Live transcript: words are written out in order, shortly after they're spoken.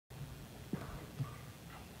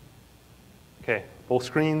Okay, both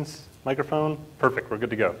screens, microphone, perfect, we're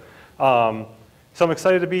good to go. So I'm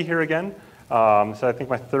excited to be here again. So I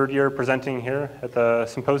think my third year presenting here at the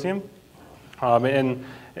Symposium. And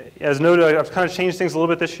as noted, I've kind of changed things a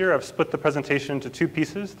little bit this year. I've split the presentation into two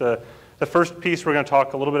pieces. The first piece, we're going to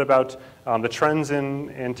talk a little bit about the trends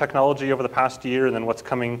in technology over the past year and then what's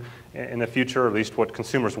coming in the future, or at least what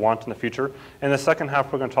consumers want in the future. And the second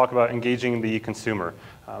half, we're going to talk about engaging the consumer.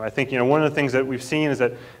 I think one of the things that we've seen is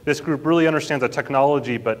that this group really understands the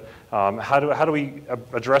technology, but how do we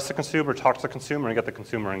address the consumer, talk to the consumer, and get the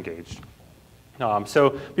consumer engaged?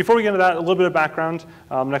 So before we get into that, a little bit of background,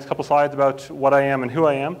 next couple slides about what I am and who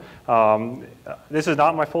I am. This is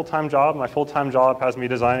not my full-time job. My full-time job has me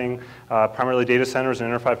designing primarily data centers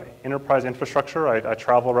and enterprise infrastructure. I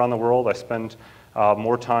travel around the world. I spend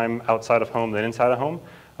more time outside of home than inside of home.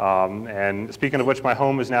 And speaking of which, my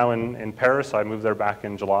home is now in Paris. I moved there back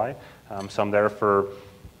in July. So I'm there for,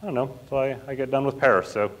 I don't know, until I get done with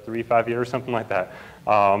Paris. So 3-5 years, something like that.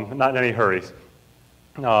 Not in any hurries.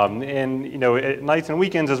 And nights and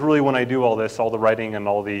weekends is really when I do all this, all the writing and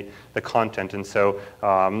all the content. And so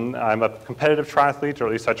I'm a competitive triathlete, or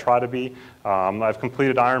at least I try to be. I've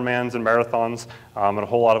completed Ironmans and marathons and a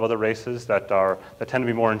whole lot of other races that tend to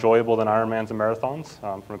be more enjoyable than Ironmans and marathons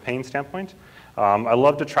from a pain standpoint. I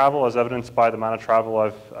love to travel, as evidenced by the amount of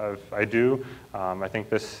travel I do. I think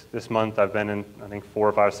this month I've been in, I think, 4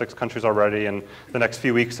 or 5, 6 countries already, and the next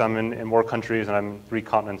few weeks I'm in more countries, and I'm in 3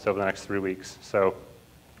 continents over the next 3 weeks. So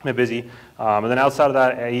I'm busy. And then outside of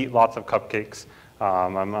that, I eat lots of cupcakes.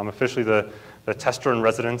 I'm officially the tester in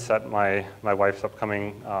residence at my wife's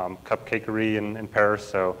upcoming cupcakery in Paris,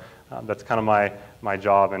 so that's kind of my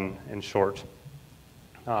job in short.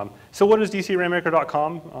 So what is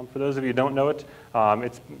DCRainmaker.com? For those of you who don't know it,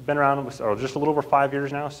 it's been around just a little over 5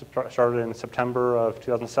 years now. Started in September of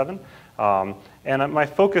 2007. And my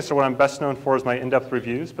focus, or what I'm best known for, is my in-depth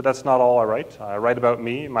reviews, but that's not all I write. I write about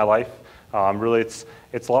me, my life. Really,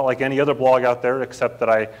 it's a lot like any other blog out there, except that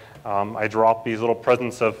I drop these little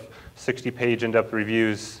presents of 60-page in-depth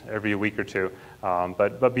reviews every week or two.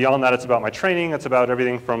 But beyond that, it's about my training. It's about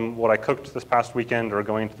everything from what I cooked this past weekend or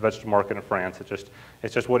going to the vegetable market in France.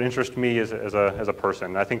 It's just what interests me as a person.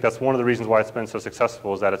 And I think that's one of the reasons why it's been so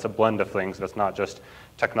successful, is that it's a blend of things. That's not just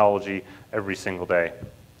technology every single day.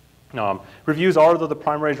 Reviews are, though, the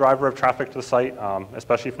primary driver of traffic to the site,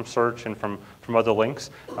 especially from search and from other links.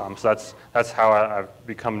 So that's how I've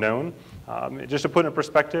become known. Just to put it in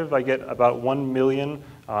perspective, I get about 1 million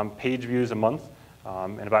page views a month,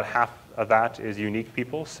 and about half of that is unique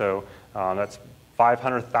people. So that's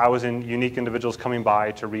 500,000 unique individuals coming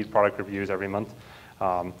by to read product reviews every month.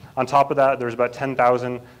 On top of that, there's about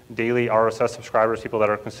 10,000 daily RSS subscribers, people that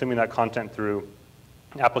are consuming that content through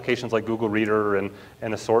applications like Google Reader and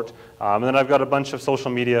the sort. And then I've got a bunch of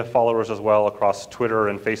social media followers as well across Twitter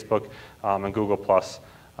and Facebook and Google+.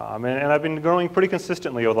 And I've been growing pretty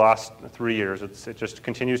consistently over the last 3 years. It just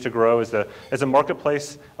continues to grow as the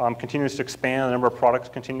marketplace continues to expand, the number of products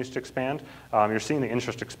continues to expand. You're seeing the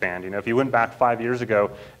interest expand. If you went back 5 years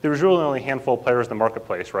ago, there was really only a handful of players in the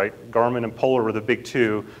marketplace, right? Garmin and Polar were the big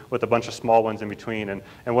two, with a bunch of small ones in between.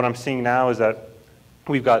 And what I'm seeing now is that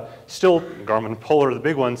we've got still Garmin and Polar, the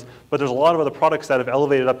big ones, but there's a lot of other products that have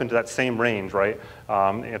elevated up into that same range, right?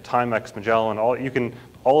 Timex, Magellan,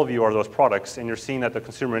 all of you are those products, and you're seeing that the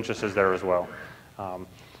consumer interest is there as well. One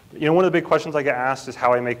of the big questions I get asked is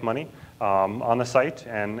how I make money on the site,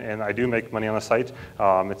 and I do make money on the site.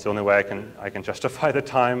 It's the only way I can justify the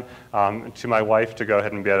time to my wife to go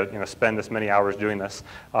ahead and be able to spend this many hours doing this.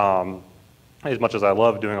 As much as I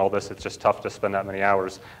love doing all this, it's just tough to spend that many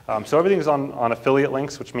hours. So everything's on affiliate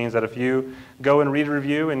links, which means that if you go and read a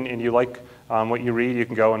review and you like what you read, you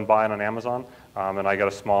can go and buy it on Amazon, and I get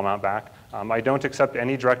a small amount back. I don't accept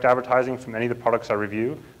any direct advertising from any of the products I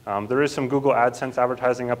review. There is some Google AdSense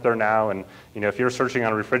advertising up there now, and if you're searching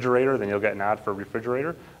on a refrigerator, then you'll get an ad for a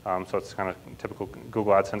refrigerator. So it's kind of typical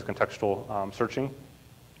Google AdSense contextual searching.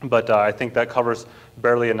 But I think that covers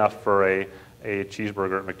barely enough for a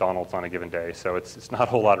cheeseburger at McDonald's on a given day, so it's not a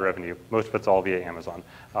whole lot of revenue. Most of it's all via Amazon.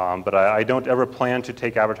 But I don't ever plan to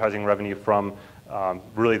take advertising revenue from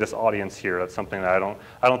really this audience here. That's something that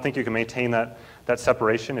I don't think you can maintain that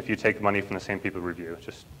separation if you take money from the same people who review. It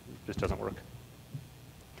just doesn't work.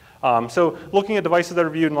 So looking at devices that I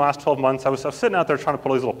reviewed in the last 12 months, I was sitting out there trying to put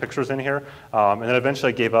all these little pictures in here, and then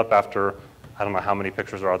eventually I gave up after, I don't know how many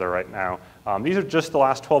pictures are there right now. These are just the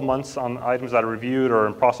last 12 months on items that I reviewed or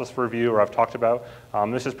in process for review or I've talked about.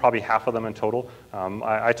 This is probably half of them in total.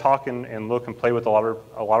 I talk and look and play with a lot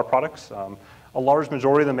of products. A large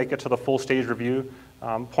majority of them make it to the full stage review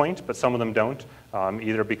point, but some of them don't,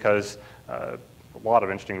 either because a lot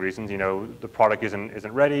of interesting reasons. The product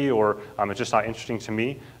isn't ready, or it's just not interesting to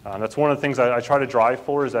me. That's one of the things I try to drive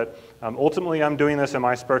for, is that ultimately I'm doing this in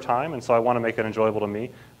my spare time, and so I want to make it enjoyable to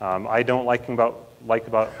me. I don't like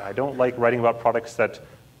writing about products that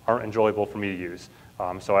aren't enjoyable for me to use.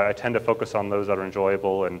 So I tend to focus on those that are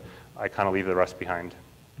enjoyable, and I kind of leave the rest behind.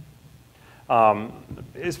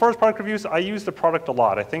 As far as product reviews, I use the product a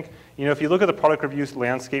lot. I think, if you look at the product reviews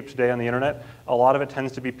landscape today on the internet, a lot of it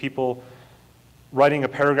tends to be people writing a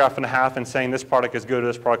paragraph and a half and saying this product is good or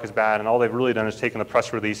this product is bad, and all they've really done is taken the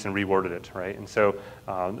press release and reworded it, right? And so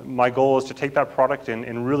my goal is to take that product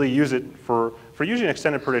and really use it for usually an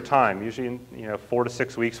extended period of time. Usually, 4 to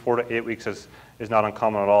 6 weeks, 4 to 8 weeks is not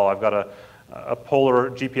uncommon at all. I've got a Polar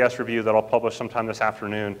GPS review that I'll publish sometime this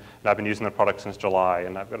afternoon, and I've been using the product since July.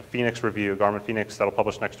 And I've got a Phoenix review, Garmin Phoenix, that'll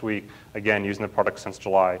publish next week, again, using the product since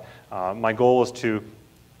July. My goal is to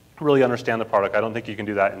really understand the product. I don't think you can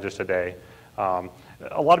do that in just a day.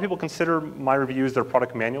 A lot of people consider my reviews their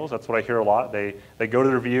product manuals. That's what I hear a lot. They go to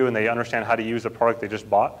the review and they understand how to use the product they just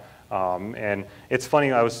bought. And it's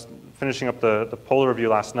funny, I was finishing up the Polar review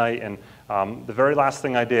last night, and the very last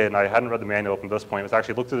thing I did, and I hadn't read the manual up to this point, was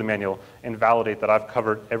actually look through the manual and validate that I've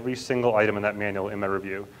covered every single item in that manual in my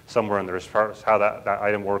review, somewhere in there, as far as how that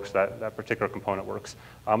item works, that particular component works.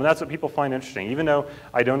 And that's what people find interesting. Even though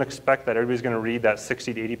I don't expect that everybody's going to read that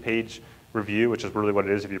 60 to 80 page review, which is really what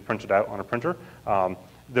it is if you print it out on a printer,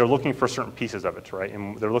 they're looking for certain pieces of it, right?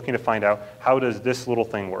 And they're looking to find out, how does this little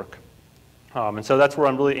thing work? And so that's where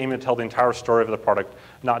I'm really aiming to tell the entire story of the product,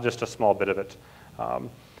 not just a small bit of it.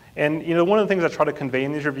 And one of the things I try to convey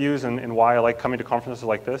in these reviews, and why I like coming to conferences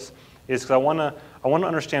like this, is because I want to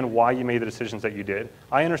understand why you made the decisions that you did.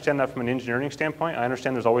 I understand that from an engineering standpoint. I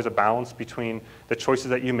understand there's always a balance between the choices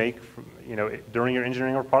that you make during your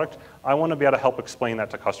engineering of a product. I want to be able to help explain that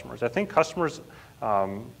to customers. I think customers,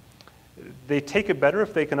 they take it better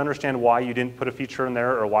if they can understand why you didn't put a feature in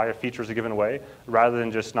there or why a feature is a given away, rather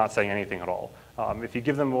than just not saying anything at all. If you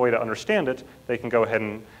give them a way to understand it, they can go ahead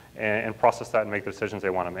and process that and make the decisions they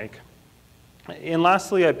want to make. And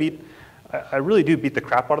lastly, I really do beat the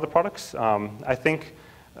crap out of the products. I think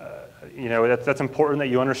that's important that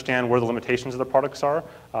you understand where the limitations of the products are.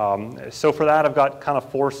 So for that, I've got kind of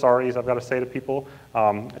 4 sorries I've got to say to people.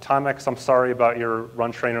 Timex, I'm sorry about your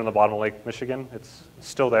run trainer in the bottom of Lake Michigan. It's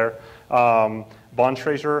still there. Bond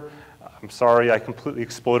Treasure, I'm sorry, I completely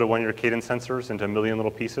exploded one of your cadence sensors into a million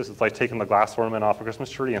little pieces. It's like taking the glass ornament off a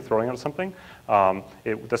Christmas tree and throwing it at something.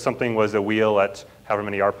 The something was a wheel at however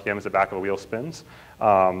many RPMs the back of a wheel spins.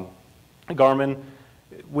 Garmin,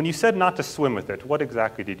 when you said not to swim with it, what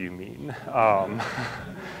exactly did you mean?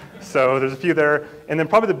 So there's a few there. And then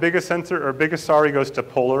probably the biggest sorry goes to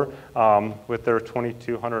Polar with their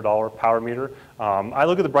 $2,200 power meter. I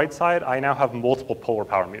look at the bright side, I now have multiple Polar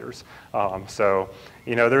power meters. So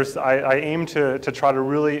I aim to try to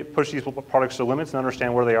really push these products to limits and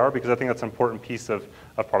understand where they are, because I think that's an important piece of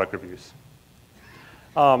product reviews.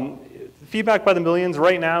 Feedback by the millions.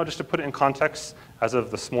 Right now, just to put it in context, as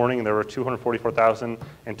of this morning, there were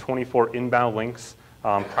 244,024 inbound links,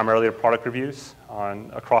 primarily to product reviews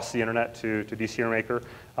across the internet to DC Rainmaker.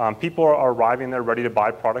 People are arriving there ready to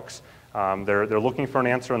buy products. They're looking for an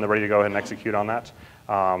answer, and they're ready to go ahead and execute on that.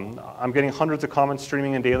 I'm getting hundreds of comments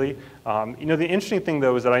streaming in daily. The interesting thing,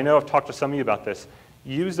 though, is that I know I've talked to some of you about this.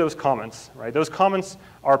 Use those comments, right? Those comments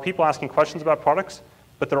are people asking questions about products,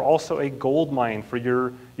 but they're also a gold mine for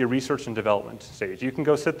your research and development stage. You can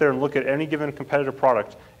go sit there and look at any given competitive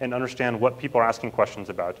product and understand what people are asking questions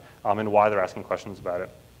about and why they're asking questions about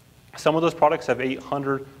it. Some of those products have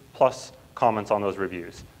 800 plus comments on those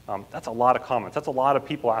reviews. That's a lot of comments. That's a lot of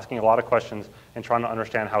people asking a lot of questions and trying to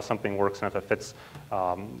understand how something works and if it fits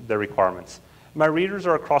their requirements. My readers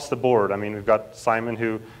are across the board. I mean, we've got Simon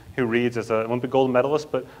who reads as an Olympic gold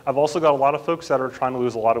medalist, but I've also got a lot of folks that are trying to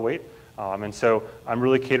lose a lot of weight. And so I'm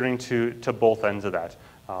really catering to both ends of that.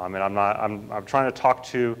 And I'm trying to talk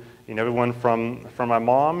to everyone from my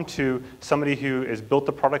mom to somebody who has built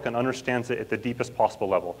the product and understands it at the deepest possible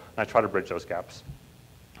level. And I try to bridge those gaps.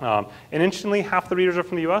 And interestingly, half the readers are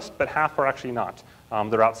from the US, but half are actually not.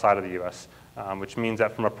 They're outside of the US, which means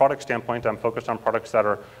that from a product standpoint, I'm focused on products that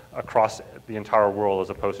are across the entire world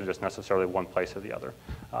as opposed to just necessarily one place or the other.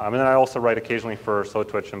 And then I also write occasionally for Slow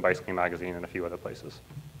Twitch and Bicycling Magazine and a few other places.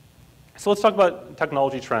 So let's talk about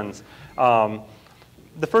technology trends.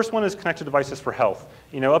 The first one is connected devices for health.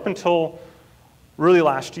 Up until really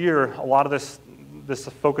last year, a lot of this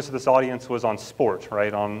focus of this audience was on sport,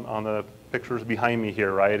 right? On the pictures behind me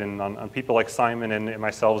here, right? And on people like Simon and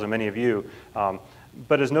myself and many of you.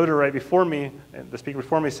 But as noted right before me, the speaker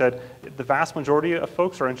before me said, the vast majority of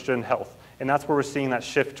folks are interested in health. And that's where we're seeing that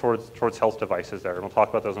shift towards health devices there. And we'll talk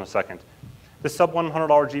about those in a second. The sub $100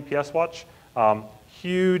 GPS watch,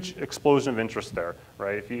 huge explosion of interest there,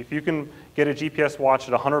 right? If you can get a GPS watch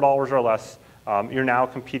at $100 or less, you're now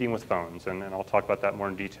competing with phones. And I'll talk about that more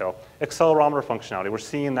in detail. Accelerometer functionality, we're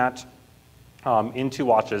seeing that into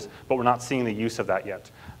watches, but we're not seeing the use of that yet.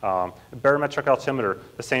 Barometric altimeter,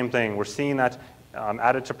 the same thing. We're seeing that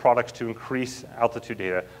added to products to increase altitude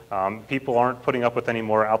data. People aren't putting up with any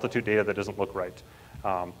more altitude data that doesn't look right.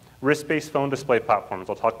 Wrist-based phone display platforms,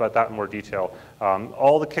 I'll talk about that in more detail.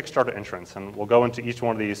 All the Kickstarter entrants, and we'll go into each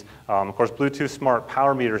one of these. Of course, Bluetooth smart,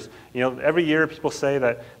 power meters. You know, every year people say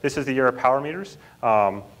that this is the year of power meters.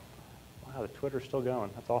 Wow, the Twitter's still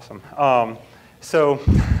going. That's awesome.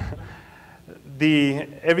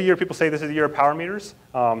 Every year people say this is the year of power meters.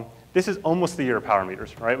 This is almost the year of power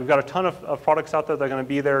meters, right? We've got a ton of products out there that are going to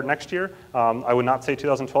be there next year. I would not say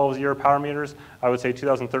 2012 is the year of power meters. I would say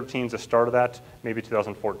 2013 is the start of that, maybe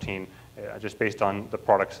 2014, just based on the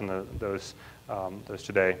products and those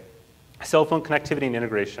today. Cell phone connectivity and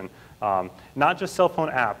integration. Not just cell phone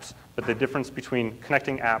apps, but the difference between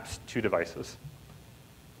connecting apps to devices.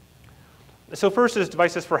 So first is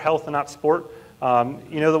devices for health and not sport.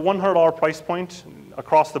 You know, the $100 price point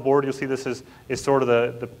across the board, you'll see this is sort of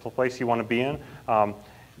the place you want to be in.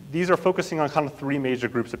 These are focusing on kind of three major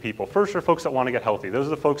groups of people. First are folks that want to get healthy. Those are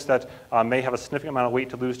the folks that may have a significant amount of weight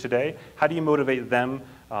to lose today. How do you motivate them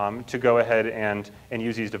to go ahead and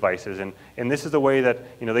use these devices? And this is the way that,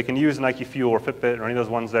 you know, they can use Nike Fuel or Fitbit or any of those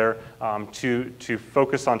ones there to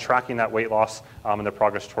focus on tracking that weight loss and their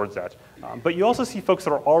progress towards that. But you also see folks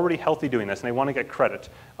that are already healthy doing this, and they want to get credit.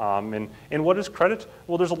 And what is credit?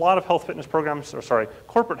 Well, there's a lot of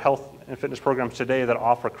corporate health and fitness programs today that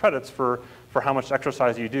offer credits for how much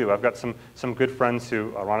exercise you do. I've got some good friends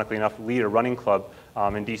who, ironically enough, lead a running club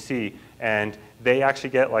in DC, and they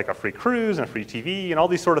actually get like a free cruise and a free TV and all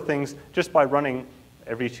these sort of things just by running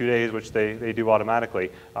every 2 days, which they do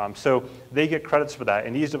automatically. So they get credits for that,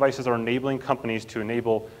 and these devices are enabling companies to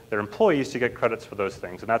enable their employees to get credits for those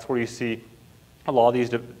things. And that's where you see a lot of these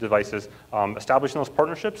devices establishing those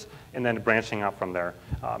partnerships and then branching out from there.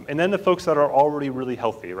 And then the folks that are already really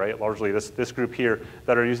healthy, right? Largely this group here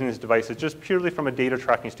that are using these devices just purely from a data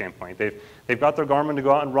tracking standpoint. They've got their Garmin to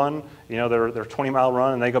go out and run, you know, their 20-mile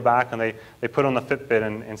run, and they go back and they put on the Fitbit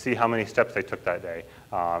and see how many steps they took that day.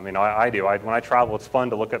 You know, I do. When I travel, it's fun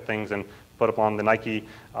to look at things and put up on the Nike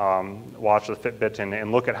watch or the Fitbit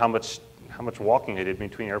and look at how much walking I did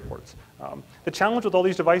between airports. The challenge with all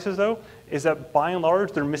these devices, though, is that by and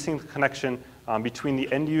large, they're missing the connection between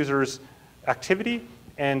the end user's activity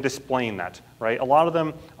and displaying that, right? A lot of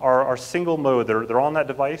them are single mode. They're on that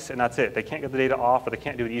device, and that's it. They can't get the data off, or they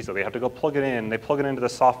can't do it easily. They have to go plug it in. They plug it into the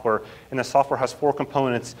software, and the software has 4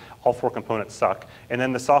 components. All 4 components suck. And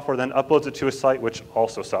then the software then uploads it to a site, which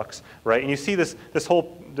also sucks, right? And you see this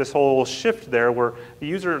whole shift there where the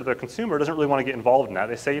user, the consumer, doesn't really want to get involved in that.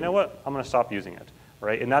 They say, you know what, I'm going to stop using it,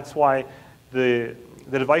 right? And that's why the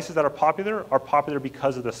devices that are popular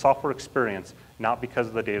because of the software experience, not because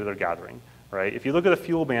of the data they're gathering, right? If you look at a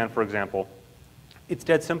Fuel Band, for example, it's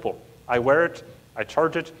dead simple. I wear it, I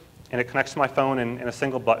charge it, and it connects to my phone in a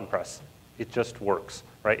single button press. It just works,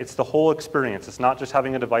 right? It's the whole experience. It's not just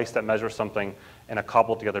having a device that measures something in a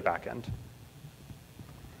cobbled together back end.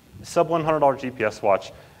 Sub $100 GPS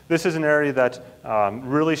watch. This is an area that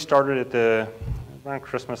really started around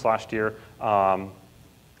Christmas last year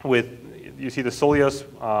you see the Soleos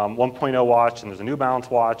 1.0 watch, and there's a New Balance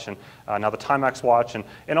watch, and now the Timex watch,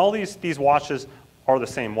 and all these watches are the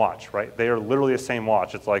same watch, right? They are literally the same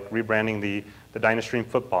watch. It's like rebranding the Dynastream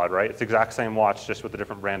Footpod, right? It's the exact same watch, just with a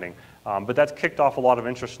different branding. But that's kicked off a lot of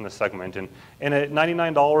interest in this segment, and at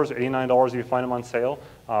 $99 or $89 if you find them on sale,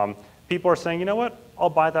 people are saying, you know what, I'll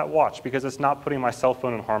buy that watch because it's not putting my cell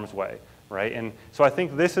phone in harm's way, right? And so I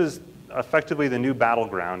think this is effectively the new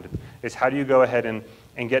battleground, is how do you go ahead and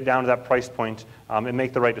get down to that price point and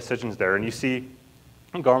make the right decisions there. And you see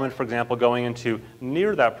Garmin, for example, going into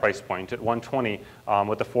near that price point at $120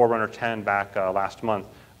 with the Forerunner 10 back last month.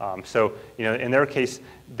 So, you know, in their case,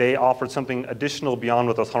 they offered something additional beyond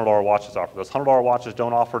what those $100 watches offer. Those $100 watches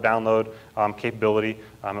don't offer download capability,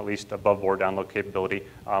 at least above board download capability,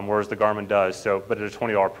 whereas the Garmin does. So, but at a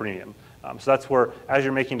 $20 premium. So that's where, as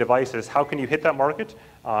you're making devices, how can you hit that market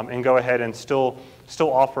and go ahead and still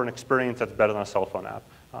offer an experience that's better than a cell phone app?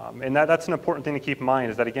 And that's an important thing to keep in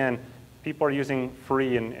mind, is that, again, people are using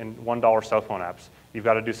free and $1 cell phone apps. You've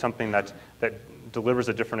got to do something that delivers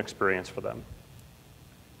a different experience for them.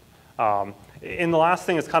 And the last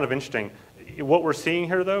thing is kind of interesting. What we're seeing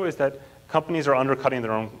here, though, is that companies are undercutting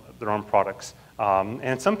their own products. And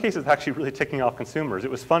in some cases, it's actually really ticking off consumers.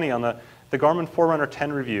 It was funny, on the Garmin Forerunner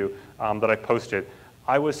 10 review that I posted,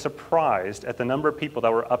 I was surprised at the number of people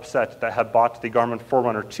that were upset that had bought the Garmin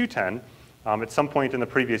Forerunner 210 at some point in the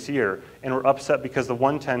previous year, and were upset because the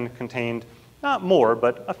 110 contained not more,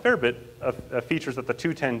 but a fair bit of features that the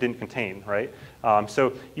 210 didn't contain, right?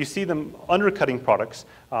 So you see them undercutting products,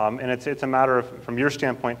 and it's a matter of, from your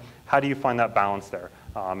standpoint, how do you find that balance there?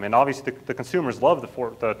 And obviously the consumers love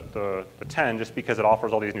the 10 just because it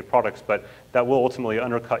offers all these new products, but that will ultimately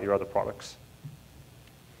undercut your other products.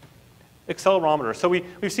 Accelerometer. So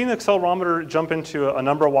we've seen the accelerometer jump into a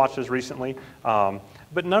number of watches recently,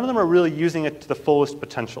 but none of them are really using it to the fullest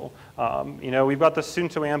potential. We've got the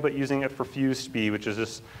Sunto Ambit using it for fused speed, which is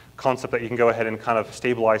this concept that you can go ahead and kind of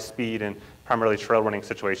stabilize speed in primarily trail running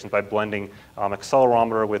situations by blending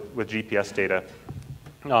accelerometer with GPS data.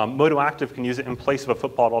 Moto Active can use it in place of a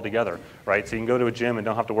footpod altogether, right? So you can go to a gym and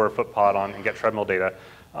don't have to wear a footpod on and get treadmill data.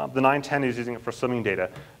 The 910 is using it for swimming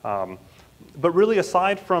data. But really,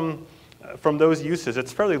 aside from those uses,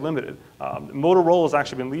 it's fairly limited. Motorola has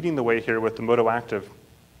actually been leading the way here with the Moto Active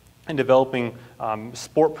in developing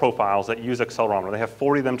sport profiles that use accelerometer. They have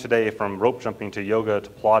 40 of them today, from rope jumping to yoga to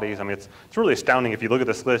Pilates. I mean, it's really astounding. If you look at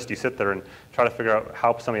this list, you sit there and try to figure out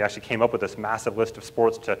how somebody actually came up with this massive list of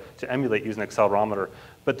sports to emulate using accelerometer.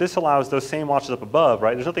 But this allows those same watches up above,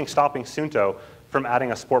 right? There's nothing stopping Sunto from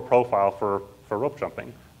adding a sport profile for rope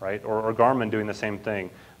jumping, right? Or Garmin doing the same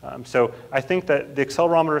thing. So I think that the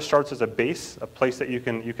accelerometer starts as a base, a place that you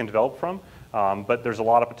can develop from, but there's a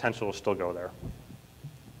lot of potential to still go there.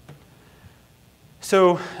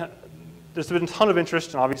 So there's been a ton of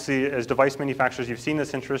interest, and obviously as device manufacturers, you've seen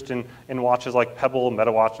this interest in watches like Pebble,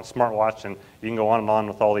 MetaWatch, and Smartwatch, and you can go on and on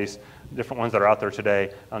with all these different ones that are out there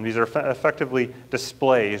today. These are effectively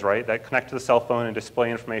displays, right, that connect to the cell phone and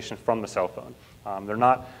display information from the cell phone. They're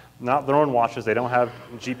not their own watches. They don't have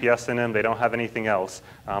GPS in them. They don't have anything else.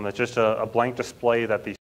 It's just a blank display that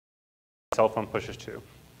the cell phone pushes to.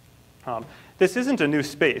 This isn't a new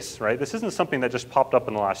space, right? This isn't something that just popped up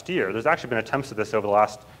in the last year. There's actually been attempts at this over the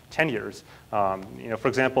last 10 years. For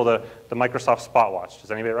example, the Microsoft Spot Watch.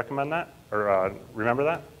 Does anybody recommend that or remember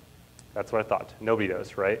that? That's what I thought. Nobody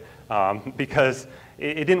does, right? Because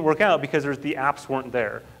it didn't work out because the apps weren't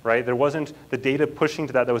there, right? There wasn't the data pushing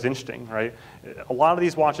to that was interesting, right? A lot of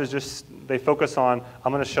these watches they focus on,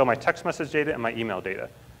 I'm going to show my text message data and my email data.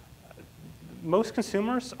 Most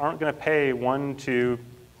consumers aren't going to pay $1 to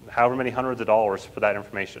however many hundreds of dollars for that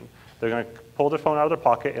information. They're going to pull their phone out of their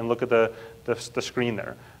pocket and look at the screen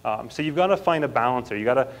there. So you've got to find a balance there. You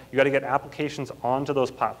got to get applications onto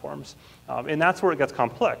those platforms, and that's where it gets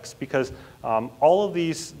complex because all of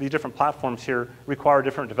these different platforms here require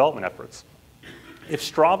different development efforts. If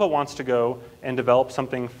Strava wants to go and develop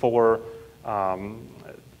something for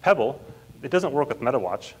Pebble, it doesn't work with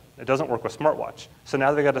MetaWatch. It doesn't work with Smartwatch. So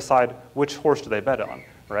now they've got to decide which horse do they bet on,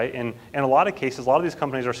 right? And in a lot of cases, a lot of these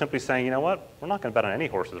companies are simply saying, you know what, we're not going to bet on any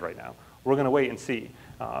horses right now. We're going to wait and see.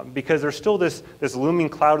 Because there's still this looming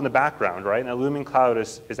cloud in the background, right? And that looming cloud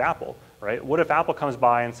is Apple, right? What if Apple comes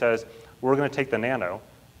by and says, we're going to take the Nano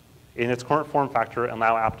in its current form factor and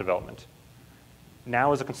allow app development?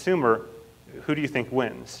 Now as a consumer, who do you think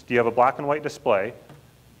wins? Do you have a black and white display,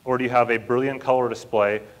 or do you have a brilliant color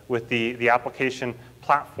display with the application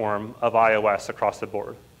platform of iOS across the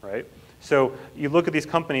board, right? So you look at these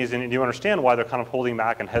companies and you understand why they're kind of holding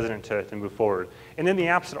back and hesitant to move forward. And then the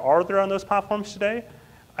apps that are there on those platforms today,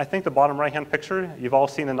 I think the bottom right-hand picture, you've all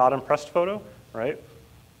seen the not impressed photo, right?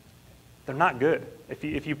 They're not good.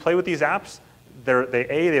 If you play with these apps,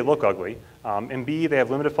 they look ugly, and B, they have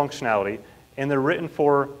limited functionality, and they're written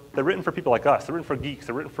for people like us. They're written for geeks.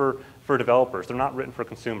 They're written for developers. They're not written for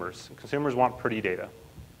consumers. Consumers want pretty data.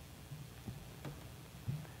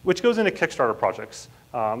 Which goes into Kickstarter projects.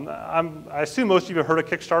 I assume most of you have heard of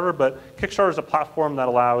Kickstarter, but Kickstarter is a platform that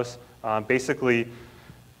allows basically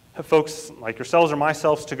folks like yourselves or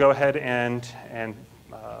myself to go ahead and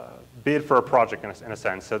bid for a project in a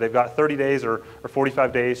sense. So they've got 30 days or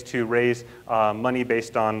 45 days to raise money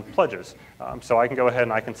based on pledges. So I can go ahead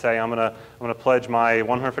and I can say I'm gonna pledge my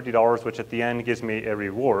 $150, which at the end gives me a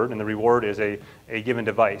reward, and the reward is a given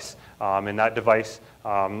device, and that device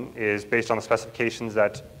is based on the specifications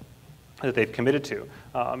that they've committed to.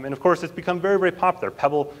 And of course, it's become very, very popular.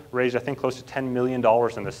 Pebble raised, I think, close to $10 million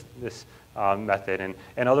in this method,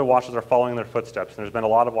 and other watches are following their footsteps. And there's been a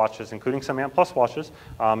lot of watches, including some Ant Plus watches,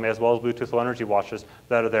 as well as Bluetooth Low Energy watches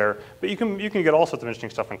that are there. But you can get all sorts of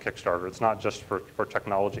interesting stuff on Kickstarter. It's not just for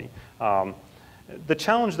technology. The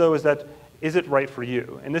challenge, though, is that is it right for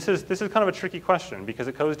you? And this is kind of a tricky question because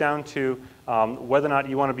it goes down to whether or not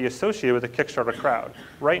you want to be associated with a Kickstarter crowd.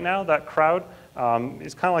 Right now, that crowd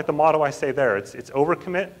is kind of like the motto I say there. It's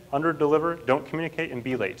overcommit, underdeliver, don't communicate, and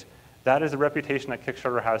be late. That is the reputation that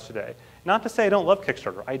Kickstarter has today. Not to say I don't love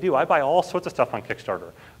Kickstarter. I do. I buy all sorts of stuff on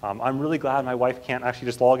Kickstarter. I'm really glad my wife can't actually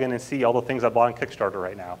just log in and see all the things I bought on Kickstarter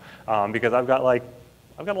right now because I've got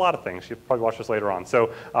a lot of things. She'll probably watch this later on, so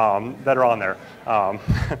that are on there.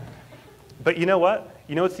 But you know what?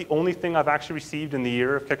 You know it's the only thing I've actually received in the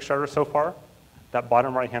year of Kickstarter so far? That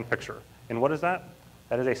bottom right-hand picture. And what is that?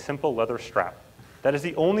 That is a simple leather strap. That is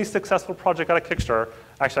the only successful project out of Kickstarter.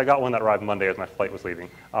 Actually, I got one that arrived Monday as my flight was leaving.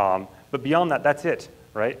 But beyond that, that's it,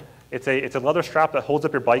 right? It's a leather strap that holds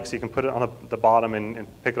up your bike so you can put it on the bottom and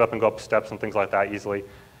pick it up and go up steps and things like that easily.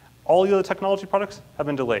 All the other technology products have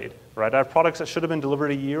been delayed, right? I have products that should have been delivered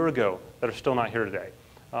a year ago that are still not here today.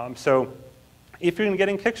 So if you're going to get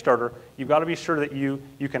in Kickstarter, you've got to be sure that you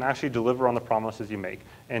can actually deliver on the promises you make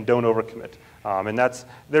and don't overcommit. And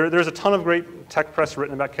there's a ton of great tech press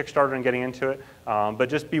written about Kickstarter and getting into it, but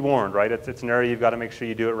just be warned, right? It's an area you've got to make sure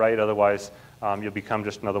you do it right, otherwise you'll become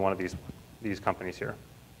just another one of these companies here.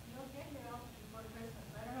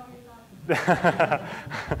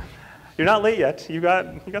 You're not late yet. You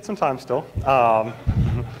got some time still.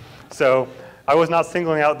 So I was not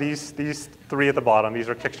singling out these three at the bottom. These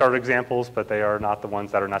are Kickstarter examples, but they are not the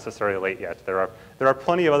ones that are necessarily late yet. There are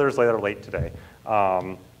plenty of others that are late today.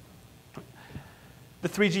 The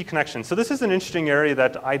 3G connection. So this is an interesting area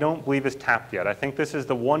that I don't believe is tapped yet. I think this is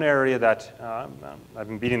the one area that I've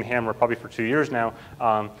been beating the hammer probably for 2 years now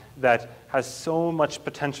that has so much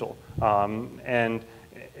potential. And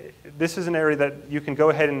this is an area that you can go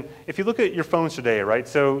ahead and, if you look at your phones today, right?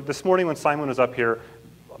 So this morning when Simon was up here,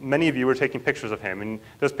 many of you were taking pictures of him, and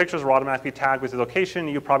those pictures were automatically tagged with his location.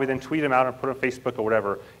 You probably then tweet them out and put it on Facebook or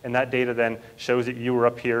whatever, and that data then shows that you were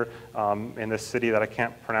up here in this city that I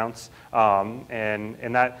can't pronounce,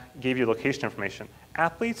 and that gave you location information.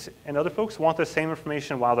 Athletes and other folks want the same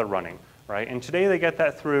information while they're running, right? And today they get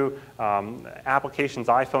that through applications,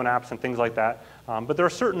 iPhone apps, and things like that. But there are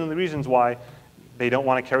certainly reasons why they don't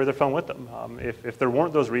want to carry their phone with them. If there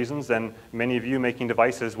weren't those reasons, then many of you making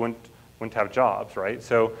devices wouldn't have jobs, right?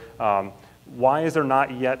 So why is there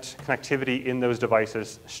not yet connectivity in those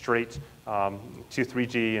devices straight to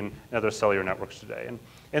 3G and other cellular networks today?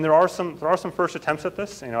 And there are some first attempts at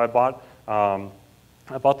this. You know, I bought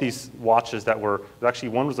these watches that were actually,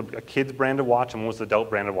 one was a kid's branded watch and one was the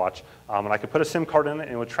adult branded watch. And I could put a SIM card in it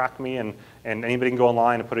and it would track me, and anybody can go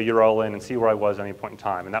online and put a URL in and see where I was at any point in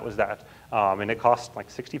time. And that was that. And it cost like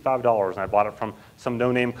 $65, and I bought it from some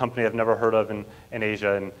no-name company I've never heard of in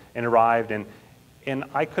Asia, and arrived. And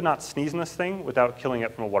I could not sneeze in this thing without killing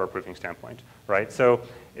it from a waterproofing standpoint, right? So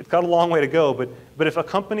it's got a long way to go, but if a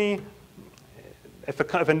company, if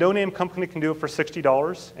a no-name company can do it for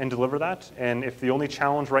 $60 and deliver that, and if the only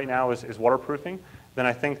challenge right now is waterproofing, then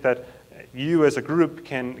I think that you as a group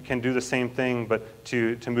can do the same thing, but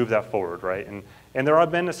to move that forward, right? And there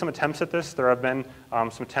have been some attempts at this. There have been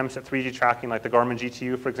some attempts at 3G tracking, like the Garmin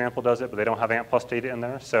GTU, for example, does it, but they don't have ANT Plus data in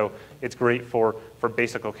there. So it's great for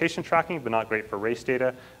basic location tracking, but not great for race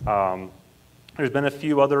data. There's been a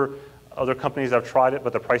few other companies that have tried it,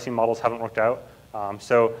 but the pricing models haven't worked out.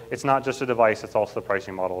 So it's not just a device, it's also the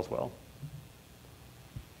pricing model as well.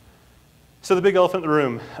 So the big elephant in the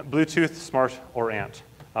room, Bluetooth, Smart, or ANT.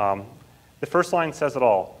 The first line says it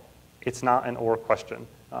all. It's not an or question.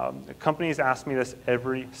 Companies ask me this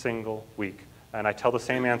every single week, and I tell the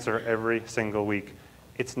same answer every single week.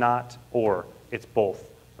 It's not or, it's both,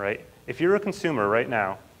 right? If you're a consumer right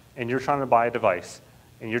now and you're trying to buy a device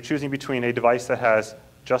and you're choosing between a device that has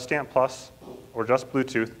just ANT Plus or just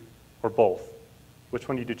Bluetooth or both, which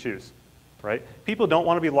one do you choose, right? People don't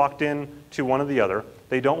want to be locked in to one or the other.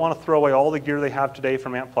 They don't want to throw away all the gear they have today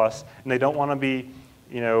from ANT Plus, and they don't want to be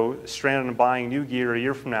stranded and buying new gear a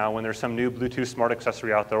year from now when there's some new Bluetooth Smart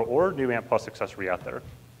accessory out there or new ANT Plus accessory out there.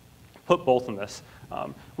 Put both in this.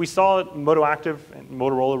 We saw Moto Active and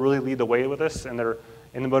Motorola really lead the way with this, and they're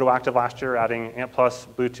in the Moto Active last year adding ANT Plus,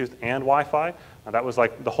 Bluetooth, and Wi-Fi. That was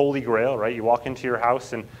like the holy grail, right? You walk into your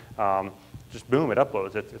house and just boom, it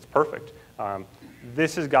uploads. It's perfect.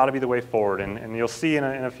 This has got to be the way forward, and you'll see in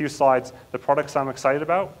a few slides the products I'm excited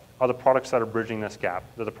about are the products that are bridging this gap.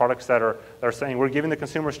 They're the products that are saying we're giving the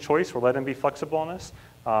consumers choice, we're letting them be flexible on this,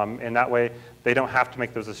 and that way they don't have to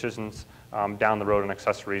make those decisions down the road on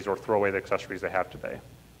accessories or throw away the accessories they have today.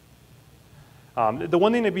 The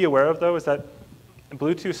one thing to be aware of, though, is that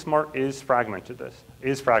Bluetooth Smart is fragmented.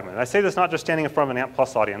 I say this not just standing in front of an ANT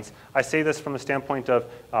Plus audience. I say this from the standpoint of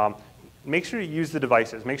make sure you use the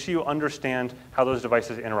devices. Make sure you understand how those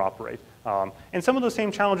devices interoperate. And some of those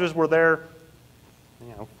same challenges were there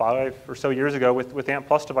 5 or so years ago with the AMP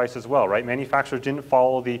Plus device as well, right? Manufacturers didn't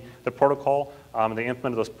follow the protocol, they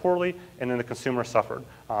implemented those poorly, and then the consumer suffered.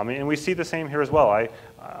 And we see the same here as well.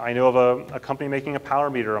 I know of a company making a power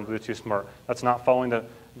meter on Bluetooth Smart that's not following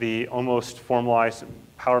the almost formalized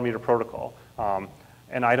power meter protocol.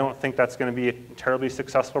 And I don't think that's going to be a terribly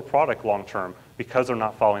successful product long term because they're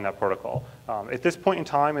not following that protocol. At this point in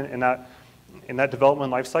time in that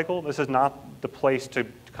development life cycle, this is not the place to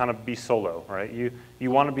kind of be solo, right?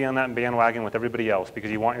 You want to be on that bandwagon with everybody else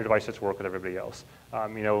because you want your devices to work with everybody else.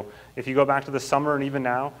 If you go back to the summer and even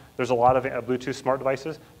now, there's a lot of Bluetooth Smart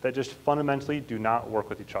devices that just fundamentally do not work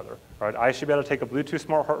with each other, right? I should be able to take a Bluetooth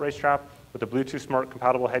Smart heart rate strap with a Bluetooth Smart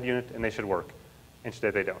compatible head unit and they should work.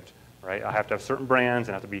 Instead, they don't, right? I have to have certain brands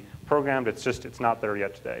and have to be programmed. It's not there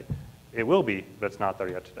yet today. It will be, but it's not there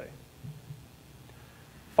yet today.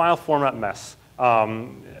 File format mess.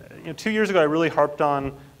 2 years ago, I really harped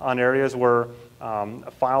on areas where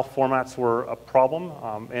file formats were a problem.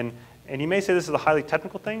 And you may say this is a highly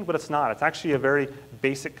technical thing, but it's not. It's actually a very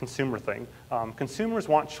basic consumer thing. Consumers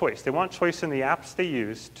want choice. They want choice in the apps they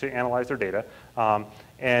use to analyze their data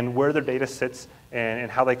and where their data sits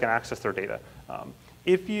and how they can access their data.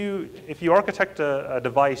 If you architect a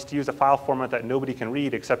device to use a file format that nobody can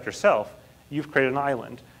read except yourself, you've created an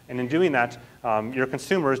island. And in doing that, your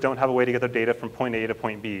consumers don't have a way to get their data from point A to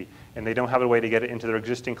point B, and they don't have a way to get it into their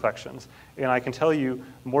existing collections. And I can tell you,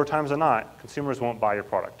 more times than not, consumers won't buy your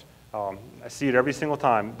product. I see it every single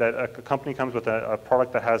time that a company comes with a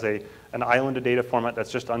product that has an islanded data format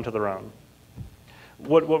that's just unto their own.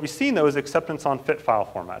 What we've seen, though, is acceptance on fit file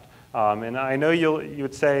format. And I know you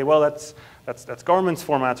would say, well, that's Garmin's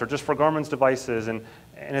formats or just for Garmin's devices, and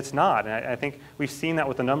it's not. And I think we've seen that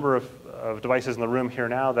with a number of devices in the room here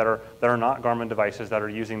now that are not Garmin devices that are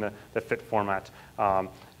using the fit format. And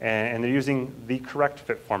they're using the correct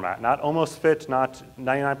fit format, not almost fit, not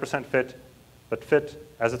 99% fit, but fit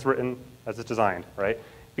as it's written, as it's designed, right?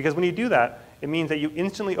 Because when you do that, it means that you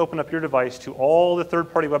instantly open up your device to all the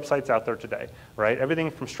third-party websites out there today, right?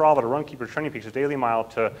 Everything from Strava to Runkeeper, TrainingPeaks to Daily Mile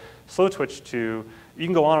to SlowTwitch to, you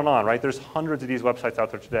can go on, right? There's hundreds of these websites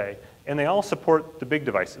out there today. And they all support the big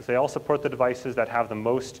devices. They all support the devices that have the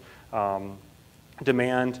most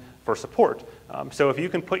demand for support. So if you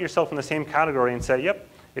can put yourself in the same category and say, yep,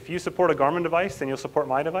 if you support a Garmin device, then you'll support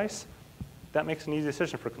my device, that makes an easy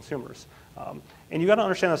decision for consumers. And you got to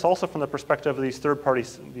understand this also from the perspective of these third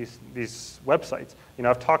parties, these websites.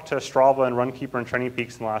 I've talked to Strava and Runkeeper and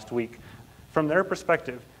TrainingPeaks in the last week. From their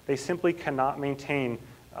perspective, they simply cannot maintain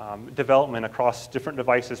development across different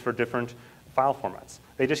devices for different file formats.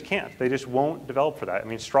 They just can't. They just won't develop for that. I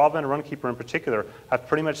mean, Strava and Runkeeper in particular have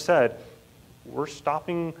pretty much said, we're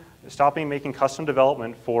stopping making custom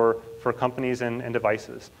development for companies and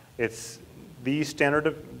devices. It's these standard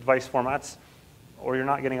device formats, or you're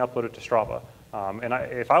not getting uploaded to Strava. And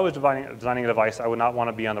if I was designing a device, I would not want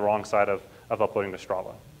to be on the wrong side of uploading to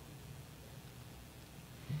Strava.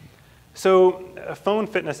 So phone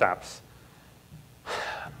fitness apps.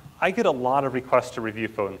 I get a lot of requests to review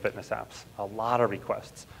phone fitness apps, a lot of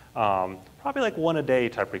requests. Probably like one a day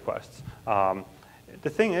type requests. The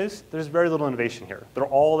thing is, there's very little innovation here. They're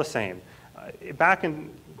all the same. Back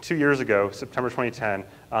in 2 years ago, September 2010,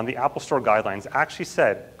 the Apple Store guidelines actually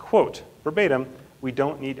said, quote, verbatim, we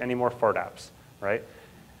don't need any more fart apps, right?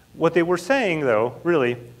 What they were saying, though,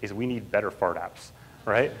 really, is we need better fart apps,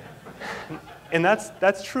 right? And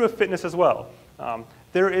that's true of fitness as well.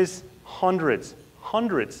 There is hundreds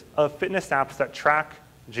of fitness apps that track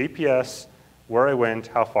GPS, where I went,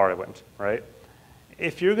 how far I went, right?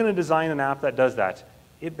 If you're going to design an app that does that,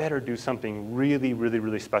 it better do something really, really,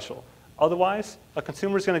 really special. Otherwise, a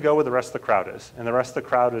consumer is going to go where the rest of the crowd is, and the rest of the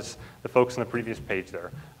crowd is the folks on the previous page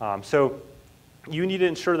there. So you need to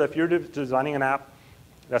ensure that if you're designing an app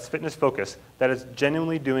that's fitness focused, that it's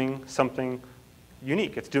genuinely doing something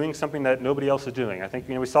unique. It's doing something that nobody else is doing. I think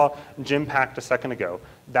we saw Gym Packed a second ago.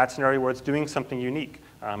 That's an area where it's doing something unique.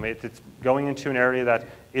 It's going into an area that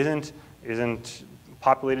isn't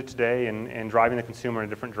populated today and driving the consumer in a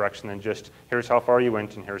different direction than just here's how far you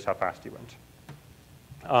went and here's how fast you went.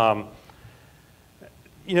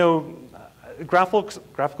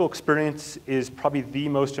 Graphical experience is probably the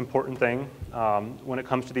most important thing when it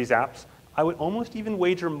comes to these apps. I would almost even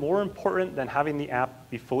wager more important than having the app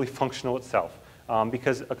be fully functional itself.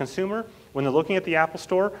 Because a consumer, when they're looking at the Apple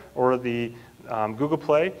Store or the Google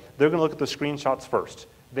Play, they're going to look at the screenshots first.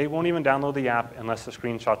 They won't even download the app unless the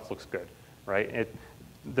screenshots looks good, right?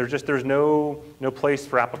 There's no place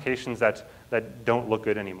for applications that don't look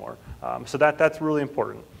good anymore. So that's really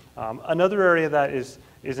important. Another area that is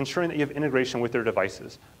ensuring that you have integration with their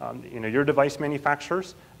devices. Your device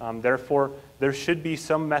manufacturers, therefore, there should be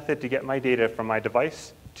some method to get my data from my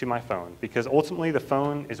device to my phone, because ultimately the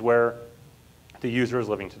phone is where the user is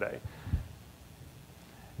living today.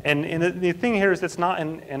 And the thing here is it's not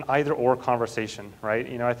an either-or conversation,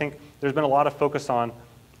 right? I think there's been a lot of focus on,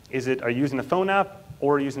 are you using the phone app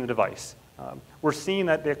or using the device? We're seeing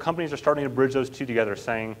that the companies are starting to bridge those two together,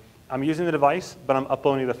 saying, I'm using the device, but I'm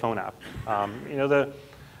uploading the phone app.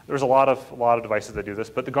 There's a lot of devices that do this,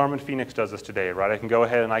 but the Garmin Fenix does this today, right? I can go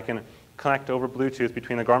ahead and I can connect over Bluetooth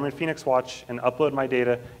between the Garmin Fenix watch and upload my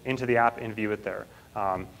data into the app and view it there.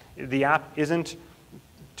 The app isn't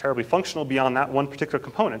terribly functional beyond that one particular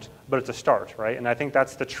component, but it's a start, right? And I think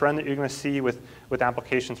that's the trend that you're going to see with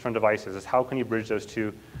applications from devices, is how can you bridge those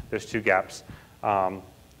two gaps.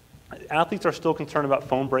 Athletes are still concerned about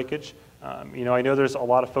phone breakage. I know there's a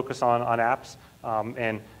lot of focus on apps,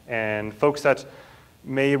 and folks that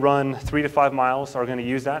may run 3 to 5 miles are going to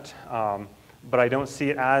use that, but I don't see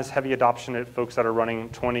it as heavy adoption at folks that are running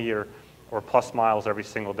 20 or plus miles every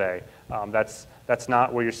single day. That's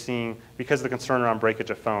not where you're seeing, because of the concern around breakage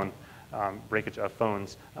of phones.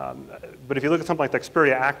 But if you look at something like the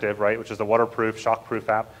Xperia Active, right, which is the waterproof, shockproof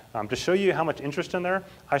app, to show you how much interest in there,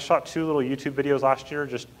 I shot 2 little YouTube videos last year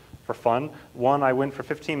just for fun. One, I went for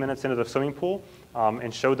 15 minutes into the swimming pool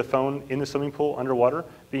and showed the phone in the swimming pool underwater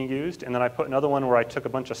being used. And then I put another one where I took a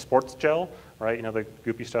bunch of sports gel, right, the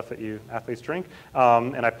goopy stuff that you athletes drink,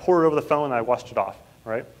 and I poured it over the phone and I washed it off,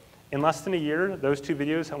 right? In less than a year, those 2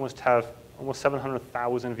 videos have almost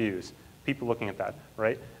 700,000 views, people looking at that,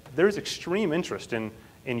 right? There's extreme interest in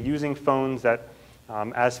using phones that,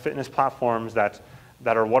 as fitness platforms that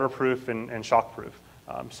are waterproof and shockproof.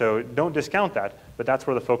 So don't discount that, but that's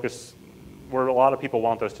where the focus, where a lot of people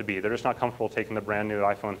want those to be. They're just not comfortable taking the brand new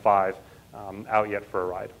iPhone 5 out yet for a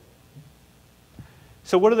ride.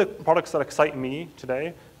 So what are the products that excite me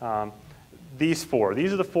today? These 4.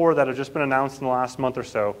 These are the 4 that have just been announced in the last month or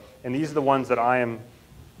so, and these are the ones that I am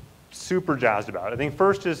super jazzed about. I think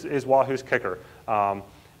first is Wahoo's Kicker.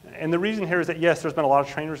 And the reason here is that, yes, there's been a lot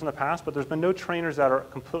of trainers in the past, but there's been no trainers that are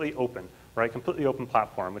completely open, right? Completely open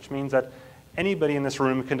platform, which means that anybody in this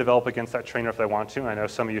room can develop against that trainer if they want to, and I know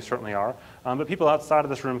some of you certainly are, but people outside of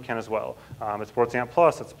this room can as well. It's Sports Amp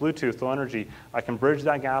Plus, it's Bluetooth, low energy. I can bridge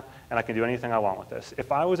that gap, and I can do anything I want with this.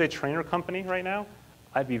 If I was a trainer company right now,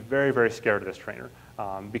 I'd be very, very scared of this trainer,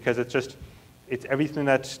 because it's everything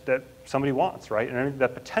that somebody wants, right? And everything,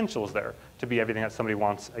 that potential is there to be everything that somebody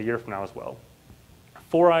wants a year from now as well.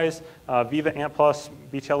 4eyes, Viva Ant Plus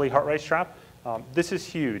BTLE heart rate strap. This is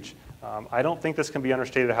huge. I don't think this can be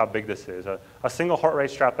understated how big this is. A single heart rate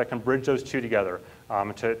strap that can bridge those 2 together.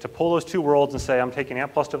 To pull those 2 worlds and say, I'm taking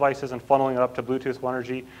Ant Plus devices and funneling it up to Bluetooth Low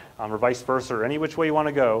Energy, or vice versa, or any which way you want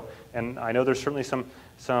to go. And I know there's certainly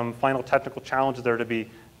some final technical challenges there to be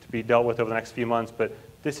dealt with over the next few months, but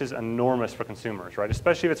this is enormous for consumers, right?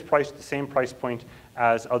 Especially if it's priced at the same price point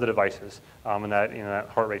as other devices in that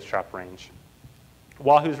heart rate strap range.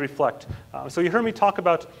 Wahoo's Reflect. So you heard me talk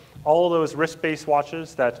about all of those wrist-based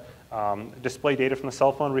watches that display data from the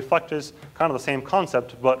cell phone. Reflect is kind of the same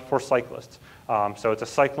concept, but for cyclists. So it's a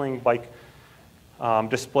cycling bike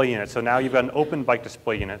display unit. So now you've got an open bike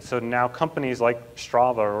display unit. So now companies like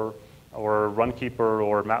Strava or Runkeeper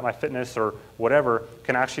or MapMyFitness or whatever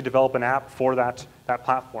can actually develop an app for that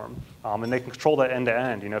platform. And they can control that end to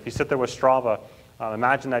end. If you sit there with Strava,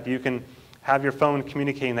 imagine that you can have your phone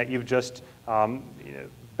communicating that you've just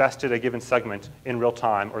bested a given segment in real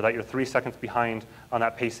time, or that you're 3 seconds behind on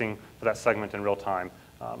that pacing for that segment in real time.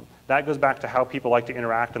 That goes back to how people like to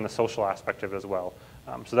interact in the social aspect of it as well.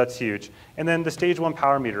 So that's huge. And then the Stage 1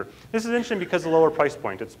 power meter. This is interesting because of the lower price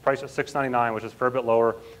point. It's priced at $699, which is a fair bit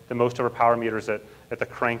lower than most of our power meters at the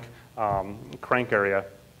crank area.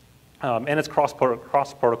 And it's cross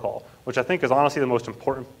protocol, which I think is honestly the most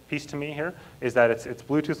important piece to me here, is that it's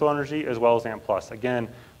Bluetooth Low Energy as well as Amp Plus. Again,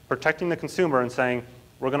 protecting the consumer and saying,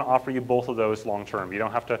 we're going to offer you both of those long term. You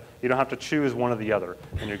don't have to choose one or the other,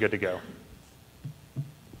 and you're good to go.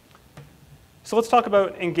 So let's talk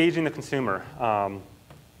about engaging the consumer.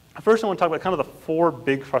 First, I want to talk about kind of the 4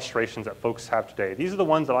 big frustrations that folks have today. These are the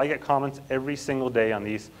ones that I get comments every single day on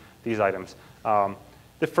these items.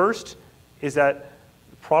 The first is that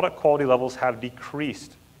product quality levels have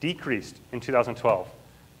decreased in 2012.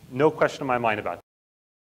 No question in my mind about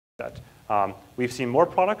that. We've seen more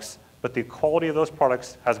products, but the quality of those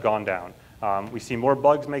products has gone down. We see more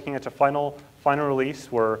bugs making it to final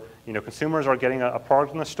release, where consumers are getting a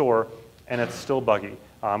product in the store and it's still buggy,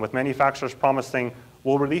 with manufacturers promising,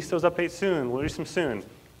 we'll release those updates soon, we'll release them soon,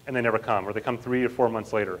 and they never come, or they come 3 or 4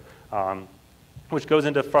 months later. which goes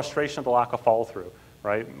into frustration of the lack of follow-through,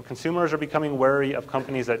 right? Consumers are becoming wary of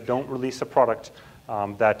companies that don't release a product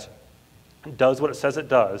that does what it says it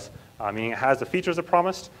does, meaning it has the features it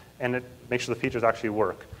promised, and it makes sure the features actually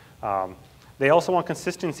work. They also want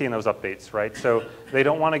consistency in those updates, right? So they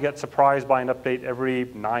don't want to get surprised by an update every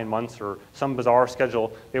 9 months or some bizarre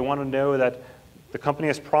schedule. They want to know that the company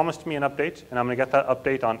has promised me an update, and I'm going to get that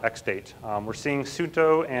update on X date. We're seeing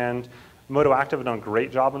Suunto and MotoActive have done a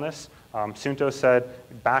great job on this. Suunto said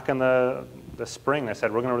back in the spring, they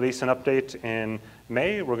said, we're going to release an update in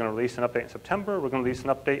May, we're going to release an update in September, we're going to release an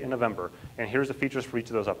update in November, and here's the features for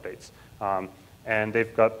each of those updates. And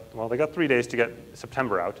they've got, well, they got 3 days to get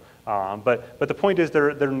September out. But the point is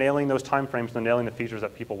they're nailing those timeframes, they're nailing the features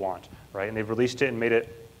that people want, right? And they've released it and made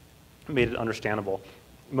it understandable.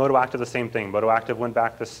 MotoActive, the same thing. MotoActive went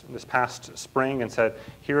back this past spring and said,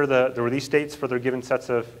 here are the release dates for their given sets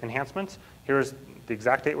of enhancements. Here's the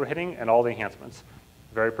exact date we're hitting and all the enhancements.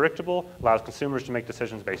 Very predictable, allows consumers to make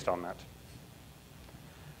decisions based on that.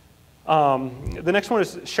 The next one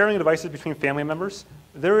is sharing devices between family members.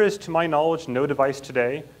 There is, to my knowledge, no device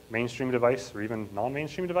today, mainstream device or even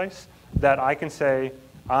non-mainstream device, that I can say,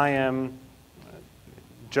 I am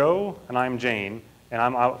Joe and I'm Jane, and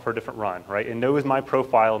I'm out for a different run, right? It knows my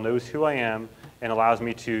profile, knows who I am, and allows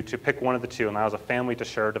me to pick one of the two, and allows a family to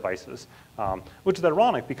share devices, which is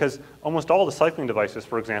ironic because almost all the cycling devices,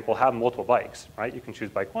 for example, have multiple bikes, right? You can choose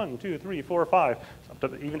bike 1, 2, 3, 4, 5, up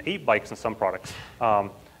to even 8 bikes in some products.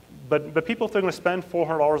 But people, if they're going to spend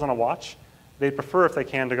 $400 on a watch, they prefer, if they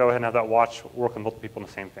can, to go ahead and have that watch work with multiple people in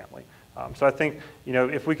the same family. So I think, you know,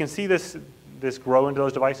 if we can see this grow into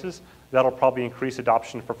those devices, that'll probably increase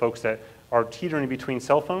adoption for folks that are teetering between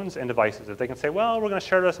cell phones and devices. If they can say, well, we're going to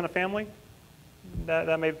share this in a family,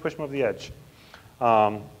 that may push them over the edge.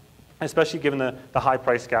 Especially given the high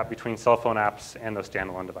price gap between cell phone apps and those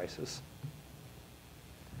standalone devices.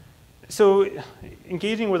 So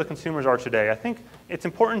engaging where the consumers are today, I think it's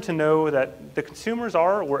important to know that the consumers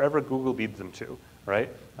are wherever Google leads them to, right?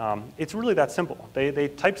 It's really that simple. They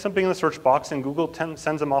type something in the search box and Google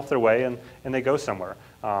sends them off their way and they go somewhere.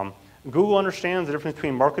 Google understands the difference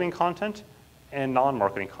between marketing content and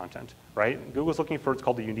non-marketing content, right? Google's looking for what's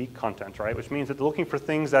called the unique content, right? Which means that they're looking for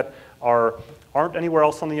things that aren't anywhere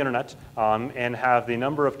else on the internet and have the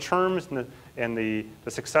number of terms and the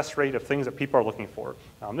success rate of things that people are looking for.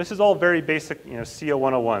 This is all very basic, you know, SEO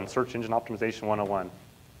 101, Search Engine Optimization 101.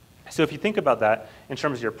 So if you think about that in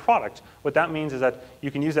terms of your product, what that means is that you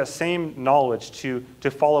can use that same knowledge to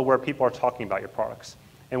follow where people are talking about your products.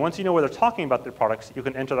 And once you know where they're talking about their products, you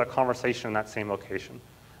can enter that conversation in that same location.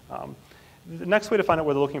 The next way to find out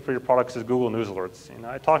where they're looking for your products is Google News Alerts. You know,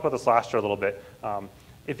 I talked about this last year a little bit.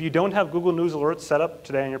 If you don't have Google News Alerts set up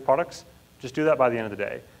today on your products, just do that by the end of the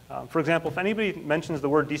day. For example, if anybody mentions the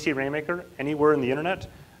word DC Rainmaker anywhere in the internet,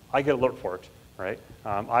 I get alert for it, right?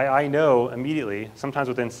 I know immediately, sometimes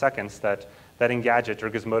within seconds, that Engadget or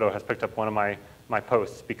Gizmodo has picked up one of my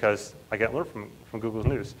posts because I get alert from Google's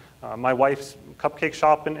News. My wife's cupcake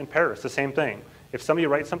shop in Paris, the same thing. If somebody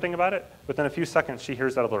writes something about it, within a few seconds she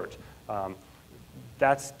hears that alert.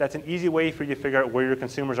 That's an easy way for you to figure out where your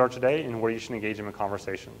consumers are today and where you should engage them in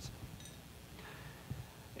conversations.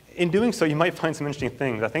 In doing so, you might find some interesting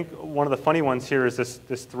things. I think one of the funny ones here is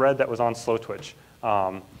this thread that was on Slow Twitch.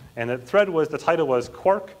 And the thread was, the title was,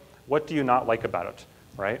 Quark, what do you not like about it,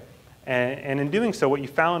 right? And in doing so, what you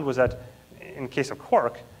found was that, in the case of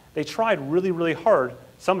Quark, they tried really, really hard,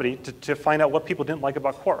 somebody, to find out what people didn't like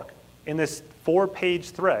about Quark. In this 4-page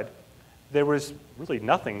thread, there was really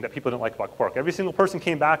nothing that people didn't like about Quark. Every single person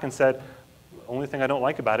came back and said, the only thing I don't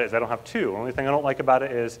like about it is I don't have 2. The only thing I don't like about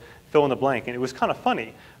it is fill in the blank. And it was kind of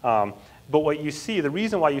funny. But what you see, the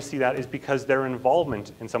reason why you see that is because their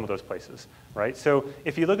involvement in some of those places, right? So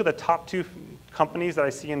if you look at the top 2 companies that I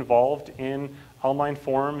see involved in online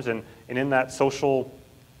forums and in that social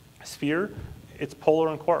sphere, it's Polar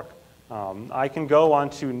and Quark. I can go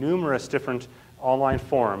onto numerous different online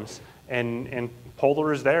forums and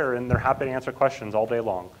Polar is there and they're happy to answer questions all day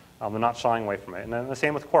long. They're not shying away from it. And then the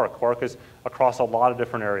same with Quark. Quark is across a lot of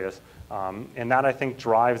different areas. And that, I think,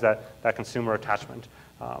 drives that consumer attachment.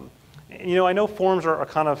 You know, I know forums are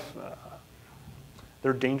kind of,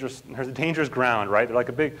 they're dangerous. There's a dangerous ground, right? They're like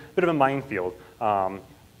a bit of a minefield.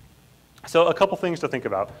 So a couple things to think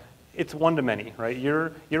about. It's one-to-many, right?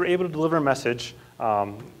 You're able to deliver a message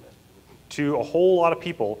to a whole lot of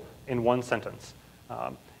people in one sentence.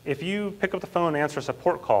 If you pick up the phone and answer a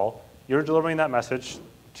support call, you're delivering that message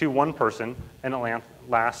to one person and it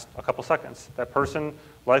lasts a couple seconds. That person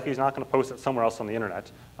likely is not going to post it somewhere else on the internet.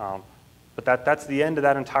 But that's the end of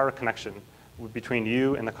that entire connection between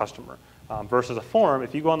you and the customer. Versus a forum,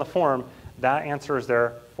 if you go on the forum, that answer is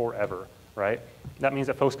there forever, right? That means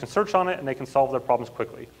that folks can search on it and they can solve their problems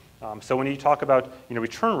quickly. So when you talk about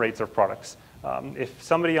return rates of products, if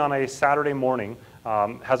somebody on a Saturday morning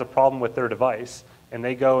has a problem with their device and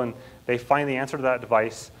they go and they find the answer to that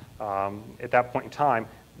device at that point in time,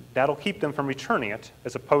 that'll keep them from returning it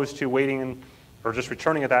as opposed to waiting or just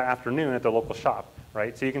returning it that afternoon at the local shop,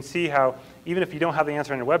 right? So you can see how even if you don't have the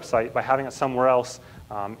answer on your website, by having it somewhere else,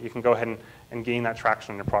 you can go ahead and gain that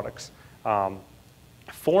traction on your products.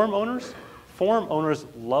 Forum owners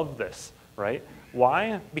love this, right?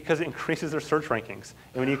 Why? Because it increases their search rankings.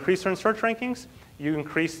 And when you increase their search rankings, you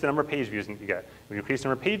increase the number of page views that you get. When you increase the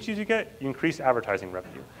number of page views you get, you increase advertising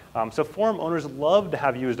revenue. So forum owners love to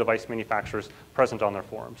have you as device manufacturers present on their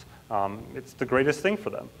forums. It's the greatest thing for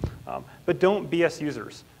them. But don't BS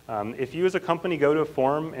users. If you as a company go to a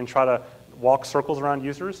forum and try to walk circles around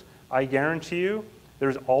users, I guarantee you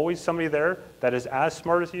there's always somebody there that is as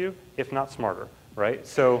smart as you, if not smarter, right?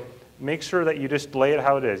 So make sure that you just lay it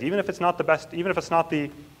how it is. Even if it's not the best, even if it's not the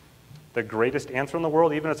greatest answer in the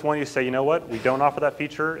world, even if it's one you say, you know what, we don't offer that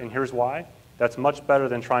feature and here's why, that's much better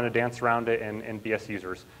than trying to dance around it and BS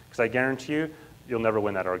users. Because I guarantee you, you'll never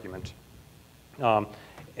win that argument. And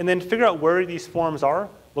then figure out where these forums are.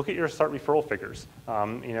 Look at your start referral figures.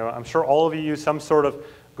 I'm sure all of you use some sort of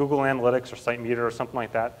Google Analytics or SiteMeter or something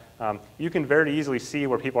like that. You can very easily see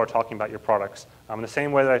where people are talking about your products. In the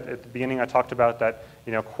same way that at the beginning I talked about that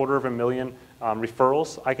 250,000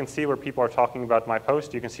 referrals, I can see where people are talking about my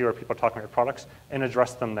post. You can see where people are talking about your products and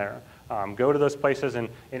address them there. Go to those places and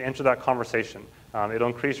enter that conversation. It'll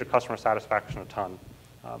increase your customer satisfaction a ton.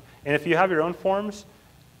 And if you have your own forums,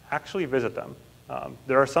 actually visit them.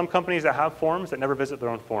 There are some companies that have forums that never visit their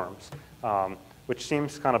own forums, which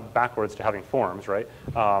seems kind of backwards to having forums, right?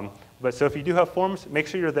 But so if you do have forums, make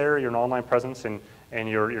sure you're there, you're an online presence, and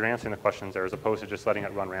you're answering the questions there as opposed to just letting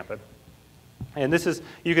it run rampant. And this is,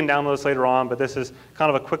 you can download this later on, but this is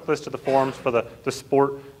kind of a quick list of the forums for the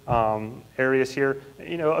sport areas here.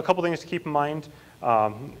 A couple things to keep in mind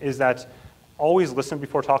is that always listen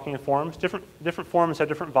before talking in forums. Different forums have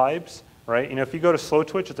different vibes, right? You go to Slow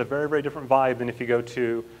Twitch, it's a very, very different vibe than if you go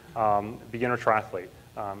to Beginner Triathlete.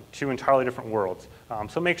 Two entirely different worlds.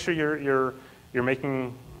 So make sure you're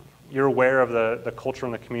aware of the culture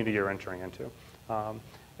and the community you're entering into.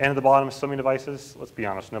 And at the bottom, swimming devices. Let's be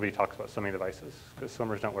honest, nobody talks about swimming devices because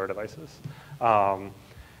swimmers don't wear devices.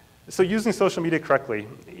 So using social media correctly,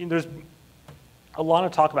 there's a lot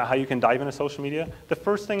of talk about how you can dive into social media. The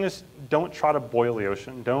first thing is don't try to boil the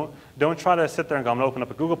ocean. Don't try to sit there and go, I'm going to open up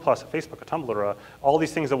a Google+, a Facebook, a Tumblr, all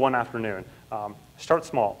these things in one afternoon. Start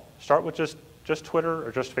small. Start with just Twitter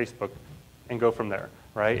or just Facebook and go from there,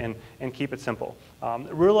 right? And keep it simple.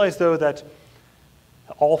 Realize, though, that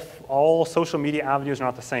all social media avenues are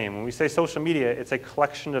not the same. When we say social media, it's a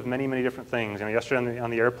collection of many, many different things. Yesterday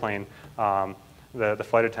on the airplane, the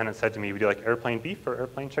flight attendant said to me, would you like airplane beef or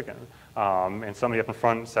airplane chicken? And somebody up in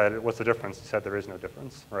front said, what's the difference? He said, there is no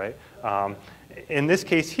difference, right? In this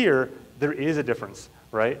case here, there is a difference,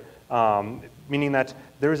 right? Meaning that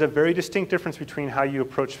there is a very distinct difference between how you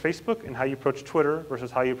approach Facebook and how you approach Twitter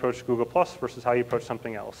versus how you approach Google+ versus how you approach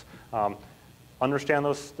something else. Understand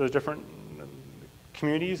those different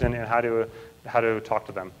communities and how to talk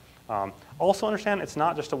to them. Also understand it's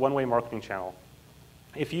not just a one-way marketing channel.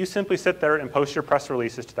 If you simply sit there and post your press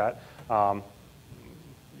releases to that,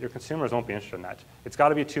 your consumers won't be interested in that. It's got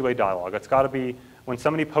to be a two-way dialogue. It's got to be when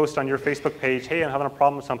somebody posts on your Facebook page, hey, I'm having a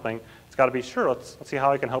problem with something, it's got to be, sure, let's see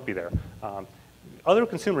how I can help you there. Other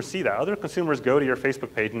consumers see that. Other consumers go to your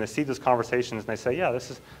Facebook page and they see those conversations and they say, yeah,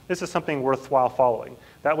 this is something worthwhile following.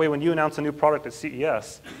 That way, when you announce a new product at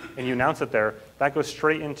CES and you announce it there, that goes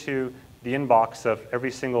straight into the inbox of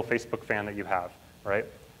every single Facebook fan that you have, right?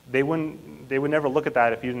 They would never look at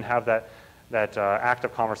that if you didn't have that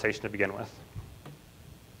active conversation to begin with.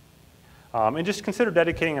 And just consider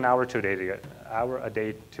dedicating an hour a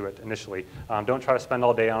day to it initially. Don't try to spend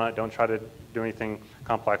all day on it. Don't try to do anything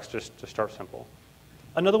complex. Just start simple.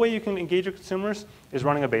 Another way you can engage with consumers is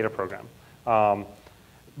running a beta program.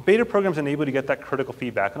 Beta programs enable you to get that critical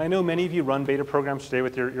feedback. And I know many of you run beta programs today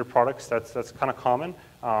with your products. That's kind of common.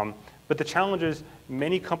 But the challenge is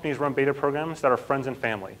many companies run beta programs that are friends and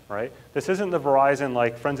family, right? This isn't the Verizon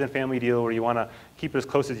like friends and family deal where you want to keep it as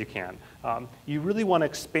close as you can. You really want to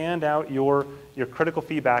expand out your critical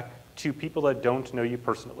feedback to people that don't know you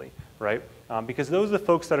personally, right? Because those are the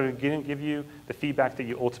folks that are going to give you the feedback that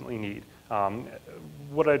you ultimately need.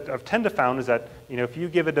 What I've tend to found is that if you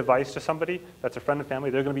give a device to somebody that's a friend and family,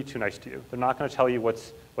 they're going to be too nice to you. They're not going to tell you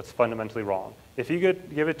what's fundamentally wrong. If you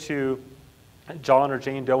give it to John or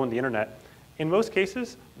Jane Doe on the internet, in most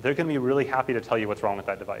cases, they're going to be really happy to tell you what's wrong with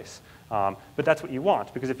that device. But that's what you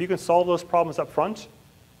want, because if you can solve those problems up front,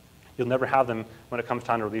 you'll never have them when it comes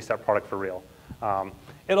time to release that product for real.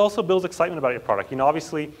 It also builds excitement about your product.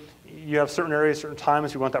 Obviously, you have certain areas, certain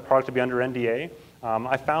times you want that product to be under NDA.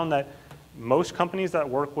 I found that most companies that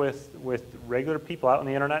work with regular people out on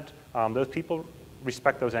the internet, those people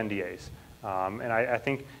respect those NDAs. And I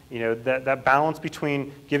think that balance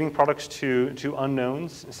between giving products to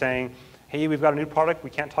unknowns, saying, hey, we've got a new product, we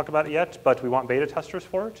can't talk about it yet, but we want beta testers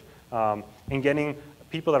for it, and getting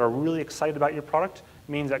people that are really excited about your product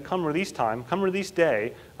means that come release time, come release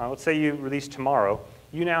day, let's say you release tomorrow,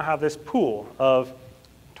 you now have this pool of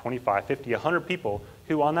 25, 50, 100 people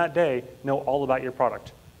who on that day know all about your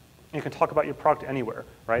product. And can talk about your product anywhere,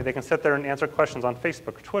 right? They can sit there and answer questions on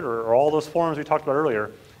Facebook or Twitter or all those forums we talked about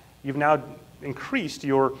earlier. You've now increased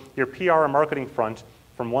your PR and marketing front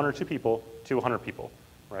from 1 or 2 people to 100 people,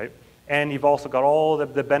 right? And you've also got all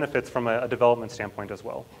the benefits from a development standpoint as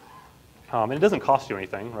well. And it doesn't cost you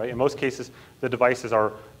anything, right? In most cases, the devices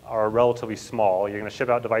are relatively small. You're going to ship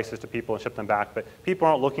out devices to people and ship them back, but people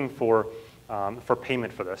aren't looking for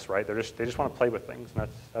payment for this, right? They just want to play with things, and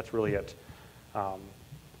that's really it.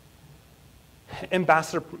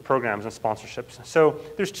 Ambassador programs and sponsorships. So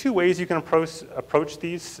there's 2 ways you can approach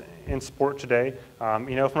these in sport today. From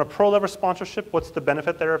a pro level sponsorship, what's the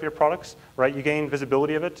benefit there of your products, right? You gain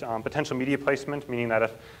visibility of it, potential media placement, meaning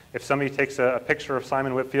that if somebody takes a picture of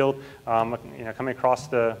Simon Whitfield, coming across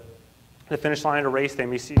the finish line at a race, they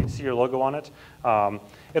may see your logo on it.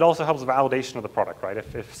 It also helps validation of the product, right?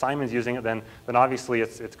 If Simon's using it, then obviously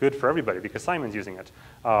it's good for everybody because Simon's using it.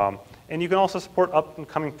 And you can also support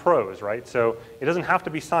up-and-coming pros, right? So it doesn't have to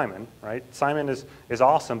be Simon, right? Simon is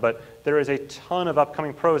awesome, but there is a ton of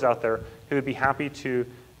upcoming pros out there who would be happy to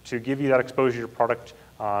give you that exposure to your product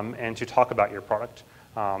and to talk about your product.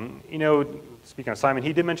 Speaking of Simon,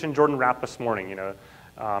 he did mention Jordan Rapp this morning,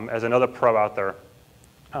 as another pro out there.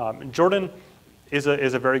 Jordan is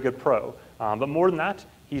a very good pro, but more than that,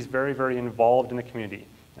 he's very, very involved in the community.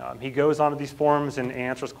 He goes onto these forums and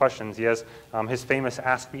answers questions. He has his famous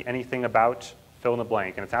Ask Me Anything About fill in the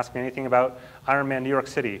blank, and it's Ask Me Anything About Ironman New York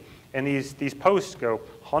City. And these posts go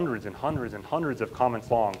hundreds and hundreds and hundreds of comments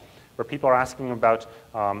long, where people are asking about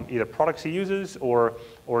either products he uses or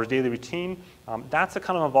his daily routine. That's the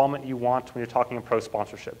kind of involvement you want when you're talking a pro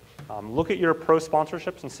sponsorship. Look at your pro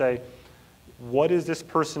sponsorships and say, what is this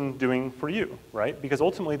person doing for you, right? Because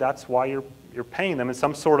ultimately that's why you're paying them in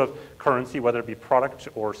some sort of currency, whether it be product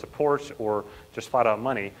or support or just flat out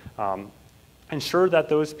money. Ensure that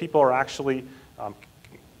those people are actually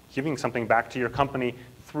giving something back to your company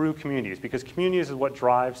through communities, because communities is what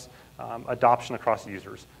drives adoption across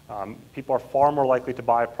users. People are far more likely to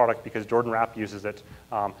buy a product because Jordan Rapp uses it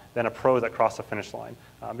than a pro that crossed the finish line.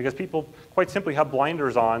 Because people quite simply have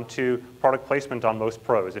blinders on to product placement on most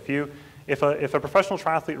pros. If a professional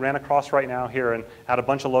triathlete ran across right now here and had a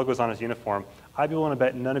bunch of logos on his uniform, I'd be willing to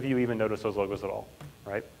bet none of you even notice those logos at all,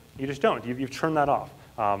 right? You just don't. You've turned that off.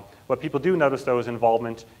 What people do notice, though, is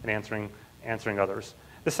involvement in answering others.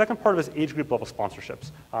 The second part of it is age group level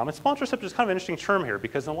sponsorships. And sponsorship is kind of an interesting term here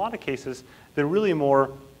because in a lot of cases, they're really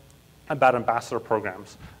more about ambassador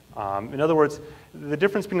programs. In other words, the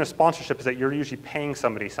difference between a sponsorship is that you're usually paying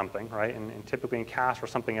somebody something, right? And typically in cash or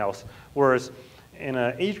something else. Whereas in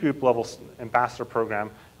an age group level ambassador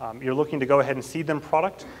program, you're looking to go ahead and seed them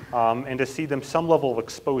product and to seed them some level of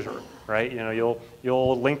exposure, right?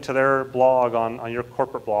 You'll link to their blog on your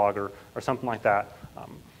corporate blog or something like that.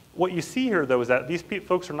 What you see here, though, is that these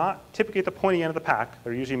folks are not typically at the pointy end of the pack.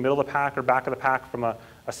 They're usually middle of the pack or back of the pack from a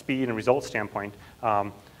speed and results standpoint.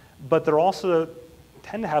 But they're also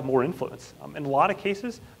tend to have more influence. In a lot of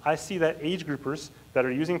cases, I see that age groupers that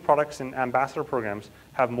are using products in ambassador programs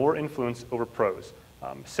have more influence over pros,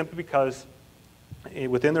 simply because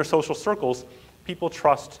within their social circles, people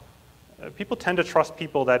tend to trust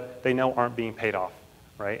people that they know aren't being paid off,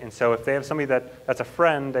 right? And so if they have somebody that's a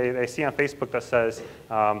friend they see on Facebook that says,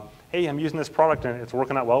 hey, I'm using this product and it's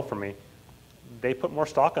working out well for me, they put more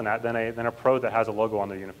stock in that than a pro that has a logo on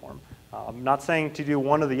their uniform. I'm not saying to do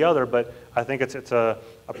one or the other, but I think it's a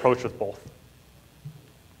approach with both.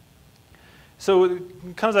 So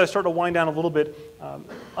kind of as I start to wind down a little bit,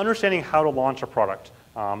 understanding how to launch a product.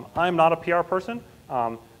 I'm not a PR person,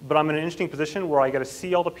 but I'm in an interesting position where I got to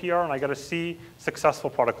see all the PR and I got to see successful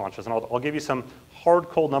product launches. And I'll give you some hard,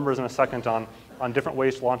 cold numbers in a second on different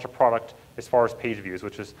ways to launch a product as far as page views,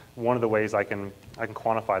 which is one of the ways I can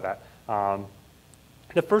quantify that.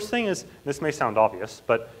 The first thing is, this may sound obvious,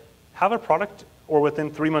 but have a product or within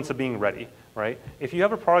 3 months of being ready, right? If you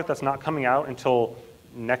have a product that's not coming out until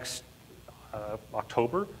next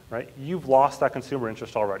October, right, you've lost that consumer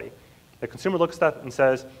interest already. The consumer looks at that and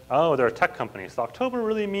says, oh, they're a tech company. So October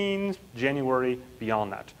really means January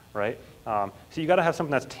beyond that, right? So you got to have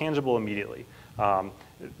something that's tangible immediately.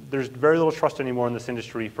 There's very little trust anymore in this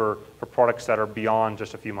industry for products that are beyond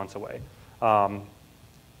just a few months away.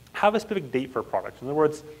 Have a specific date for a product. In other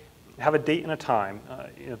words, have a date and a time.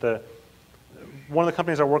 One of the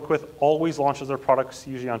companies I work with always launches their products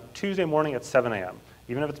usually on Tuesday morning at 7 a.m.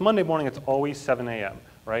 Even if it's Monday morning, it's always 7 a.m.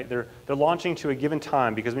 Right? They're launching to a given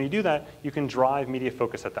time, because when you do that, you can drive media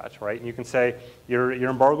focus at that, right? And you can say your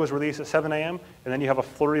embargo is released at 7 a.m. and then you have a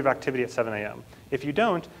flurry of activity at 7 a.m. If you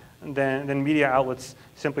don't, then media outlets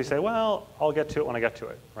simply say, well, I'll get to it when I get to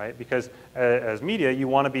it, right? Because as media, you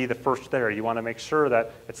want to be the first there. You want to make sure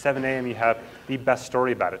that at 7 a.m. you have the best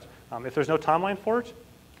story about it. If there's no timeline for it,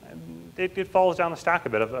 it falls down the stack a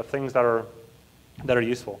bit of things that are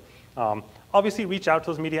useful. Obviously, reach out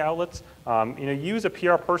to those media outlets. Use a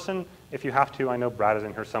PR person if you have to. I know Brad is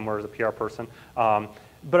in here somewhere as a PR person.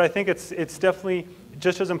 But I think it's definitely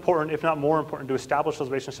just as important, if not more important, to establish those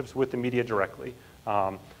relationships with the media directly.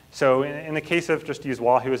 So in the case of, just to use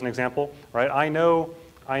Wahoo as an example, right? I know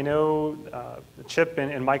Chip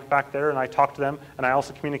and Mike back there, and I talk to them, and I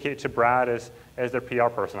also communicate to Brad as their PR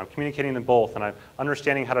person. I'm communicating them both, and I'm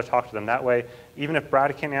understanding how to talk to them. That way, even if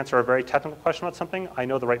Brad can't answer a very technical question about something, I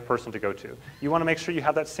know the right person to go to. You want to make sure you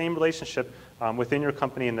have that same relationship within your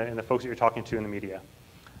company and the folks that you're talking to in the media.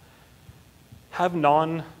 Have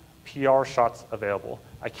non-PR shots available.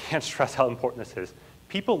 I can't stress how important this is.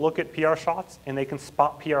 People look at PR shots, and they can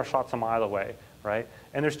spot PR shots a mile away, right?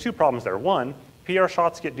 And there's two problems there. One, PR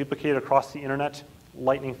shots get duplicated across the internet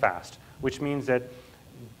lightning fast, which means that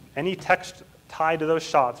any text tied to those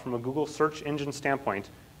shots from a Google search engine standpoint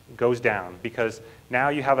goes down, because now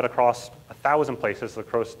you have it across 1,000 places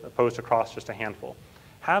opposed to across just a handful.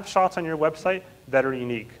 Have shots on your website that are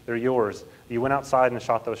unique. They're yours. You went outside and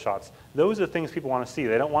shot those shots. Those are the things people want to see.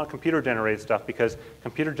 They don't want computer-generated stuff, because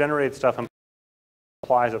computer-generated stuff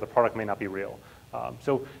implies that the product may not be real.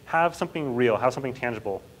 So have something real. Have something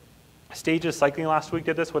tangible. Stages Cycling last week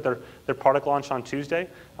did this with their product launch on Tuesday.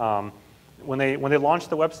 When they launched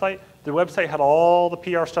the website had all the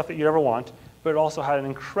PR stuff that you'd ever want, but it also had an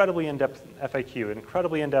incredibly in-depth FAQ, an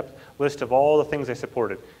incredibly in-depth list of all the things they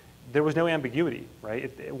supported. There was no ambiguity,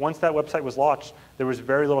 right? Once that website was launched, there was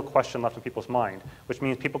very little question left in people's mind, which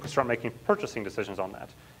means people could start making purchasing decisions on that.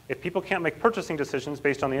 If people can't make purchasing decisions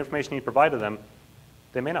based on the information you provided them,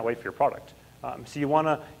 they may not wait for your product. So you want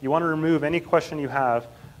to remove any question you have,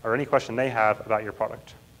 or any question they have about your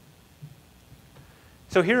product.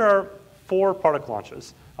 So here are 4 product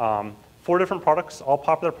launches. 4 different products, all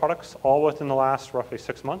popular products, all within the last roughly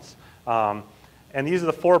 6 months. And these are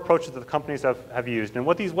the 4 approaches that the companies have used. And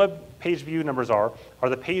what these web page view numbers are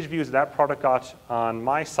the page views that product got on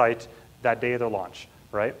my site that day of their launch,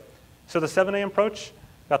 right? So the 7 a.m. approach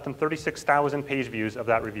got them 36,000 page views of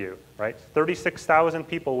that review, right? 36,000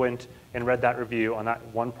 people went and read that review on that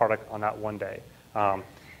one product on that one day.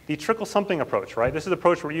 The trickle something approach, right? This is the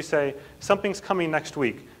approach where you say, something's coming next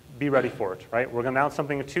week, be ready for it, right? We're going to announce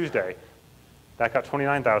something on Tuesday. That got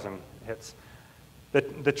 29,000 hits.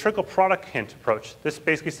 The trickle product hint approach, this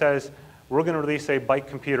basically says, we're going to release a bike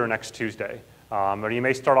computer next Tuesday. Or you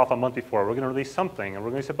may start off a month before. We're going to release something, and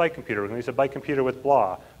we're going to release a bike computer. We're going to release a bike computer with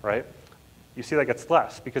blah, right? You see that gets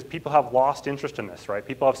less, because people have lost interest in this, right?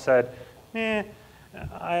 People have said,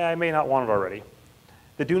 I may not want it already.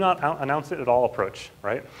 The do not announce it at all approach,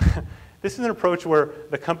 right? This is an approach where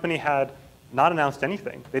the company had not announced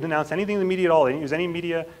anything. They didn't announce anything in the media at all. They didn't use any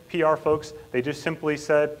media PR folks. They just simply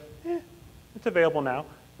said, it's available now,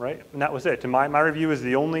 right? And that was it. And my review is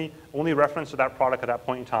the only reference to that product at that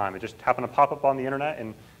point in time. It just happened to pop up on the internet,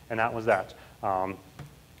 and that was that.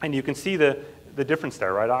 And you can see the difference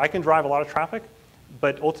there, right? I can drive a lot of traffic,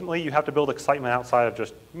 but ultimately you have to build excitement outside of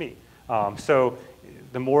just me. So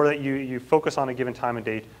the more that you focus on a given time and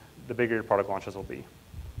date, the bigger your product launches will be.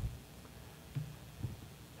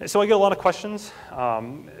 So I get a lot of questions,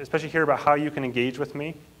 especially here about how you can engage with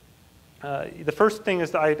me. The first thing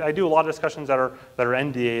is that I do a lot of discussions that are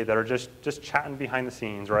NDA, that are just chatting behind the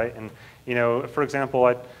scenes, right? And for example,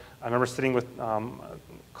 I remember sitting with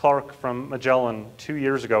Clark from Magellan 2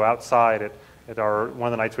 years ago outside at one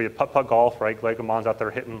of the nights we had putt-putt golf, right? Greg LeMond's out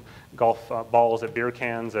there hitting golf balls at beer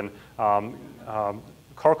cans, and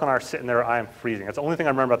Clark and I are sitting there. I am freezing. That's the only thing I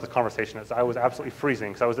remember about this conversation is I was absolutely freezing,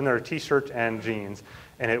 because I was in there in a t-shirt and jeans,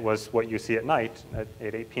 and it was what you see at night at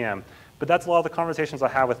 8 p.m. But that's a lot of the conversations I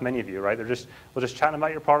have with many of you, right? We're just chatting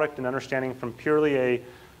about your product and understanding from purely a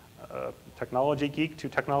technology geek to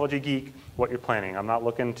technology geek what you're planning. I'm not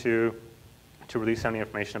looking to to release any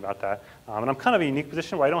information about that. And I'm kind of in a unique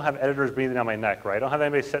position where I don't have editors breathing down my neck, right? I don't have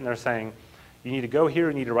anybody sitting there saying, you need to go here,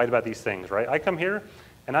 you need to write about these things, right? I come here,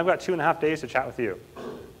 and I've got 2.5 days to chat with you.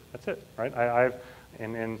 That's it, right?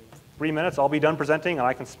 In 3 minutes, I'll be done presenting, and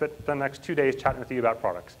I can spend the next 2 days chatting with you about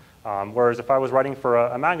products. Whereas if I was writing for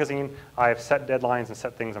a magazine, I have set deadlines and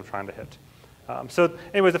set things I'm trying to hit. So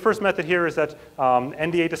anyways, the first method here is that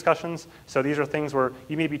NDA discussions. So these are things where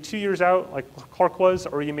you may be 2 years out, like Clark was,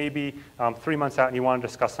 or you may be 3 months out and you want to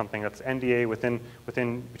discuss something that's NDA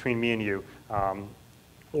between me and you.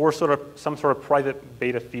 Or some sort of private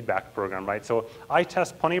beta feedback program, right? So I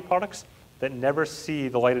test plenty of products that never see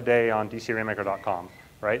the light of day on dcrainmaker.com,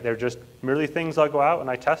 right? They're just merely things I go out and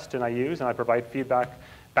I test and I use and I provide feedback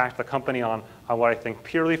back to the company on what I think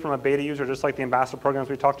purely from a beta user, just like the ambassador programs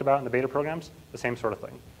we talked about in the beta programs, the same sort of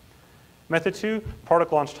thing. Method 2,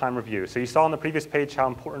 product launch time review. So you saw on the previous page how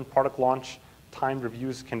important product launch time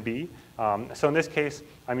reviews can be. So in this case,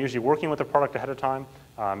 I'm usually working with the product ahead of time,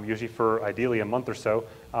 usually for ideally a month or so,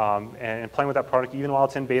 and playing with that product even while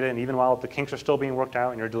it's in beta and even while the kinks are still being worked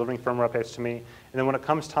out and you're delivering firmware updates to me. And then when it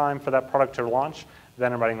comes time for that product to launch,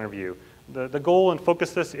 then I'm writing a review. The goal and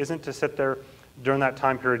focus this isn't to sit there during that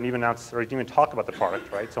time period and even announce or even talk about the product,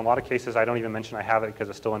 right? So in a lot of cases, I don't even mention I have it because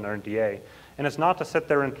it's still in NDA. And it's not to sit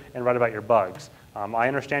there and write about your bugs. I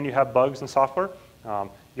understand you have bugs in software.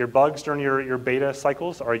 Your bugs during your beta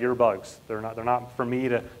cycles are your bugs. They're not for me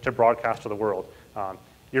to broadcast to the world.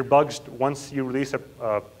 Your bugs, once you release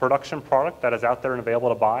a production product that is out there and available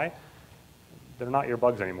to buy, they're not your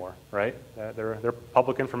bugs anymore, right? They're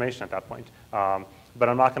public information at that point. But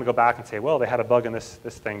I'm not going to go back and say, well, they had a bug in this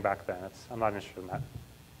thing back then. I'm not interested in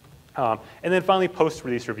that. And then finally,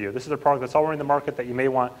 post-release review. This is a product that's already in the market that you may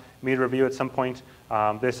want me to review at some point.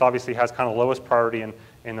 This obviously has kind of lowest priority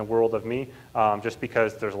in the world of me, just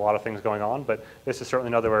because there's a lot of things going on. But this is certainly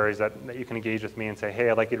in other areas that you can engage with me and say, hey,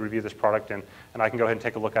 I'd like you to review this product, and I can go ahead and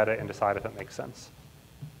take a look at it and decide if it makes sense.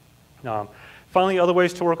 Finally, other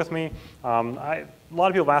ways to work with me. A lot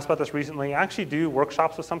of people have asked about this recently. I actually do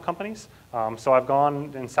workshops with some companies. So I've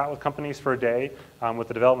gone and sat with companies for a day with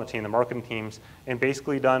the development team, the marketing teams, and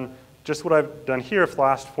basically done just what I've done here for the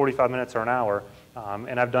last 45 minutes or an hour.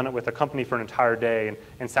 And I've done it with a company for an entire day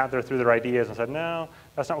and sat there through their ideas and said, no,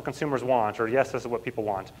 that's not what consumers want, or yes, this is what people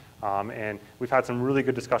want. And we've had some really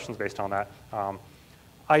good discussions based on that.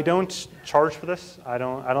 I don't charge for this. I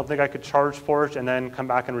don't think I could charge for it and then come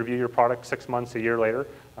back and review your product 6 months, a year later.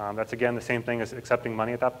 That's again the same thing as accepting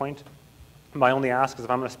money at that point. My only ask is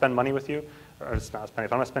if I'm going to spend money with you, or it's not spending,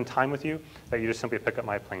 if I'm going to spend time with you, that you just simply pick up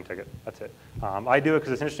my plane ticket. That's it. I do it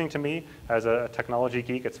because it's interesting to me as a technology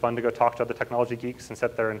geek. It's fun to go talk to other technology geeks and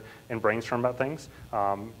sit there and brainstorm about things.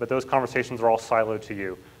 But those conversations are all siloed to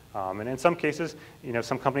you. And in some cases,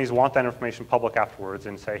 some companies want that information public afterwards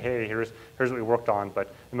and say, hey, here's what we worked on.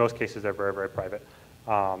 But in most cases, they're very, very private.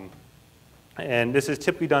 And this is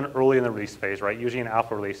typically done early in the release phase, right? Usually an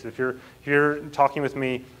alpha release. If you're talking with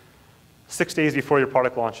me 6 days before your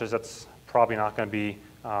product launches, that's probably not going to be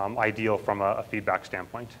ideal from a feedback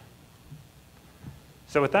standpoint.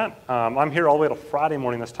 So with that, I'm here all the way till Friday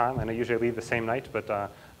morning this time. I know usually I leave the same night, but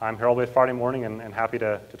I'm here all the way Friday morning and happy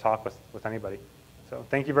to talk with anybody. So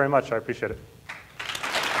thank you very much. I appreciate it.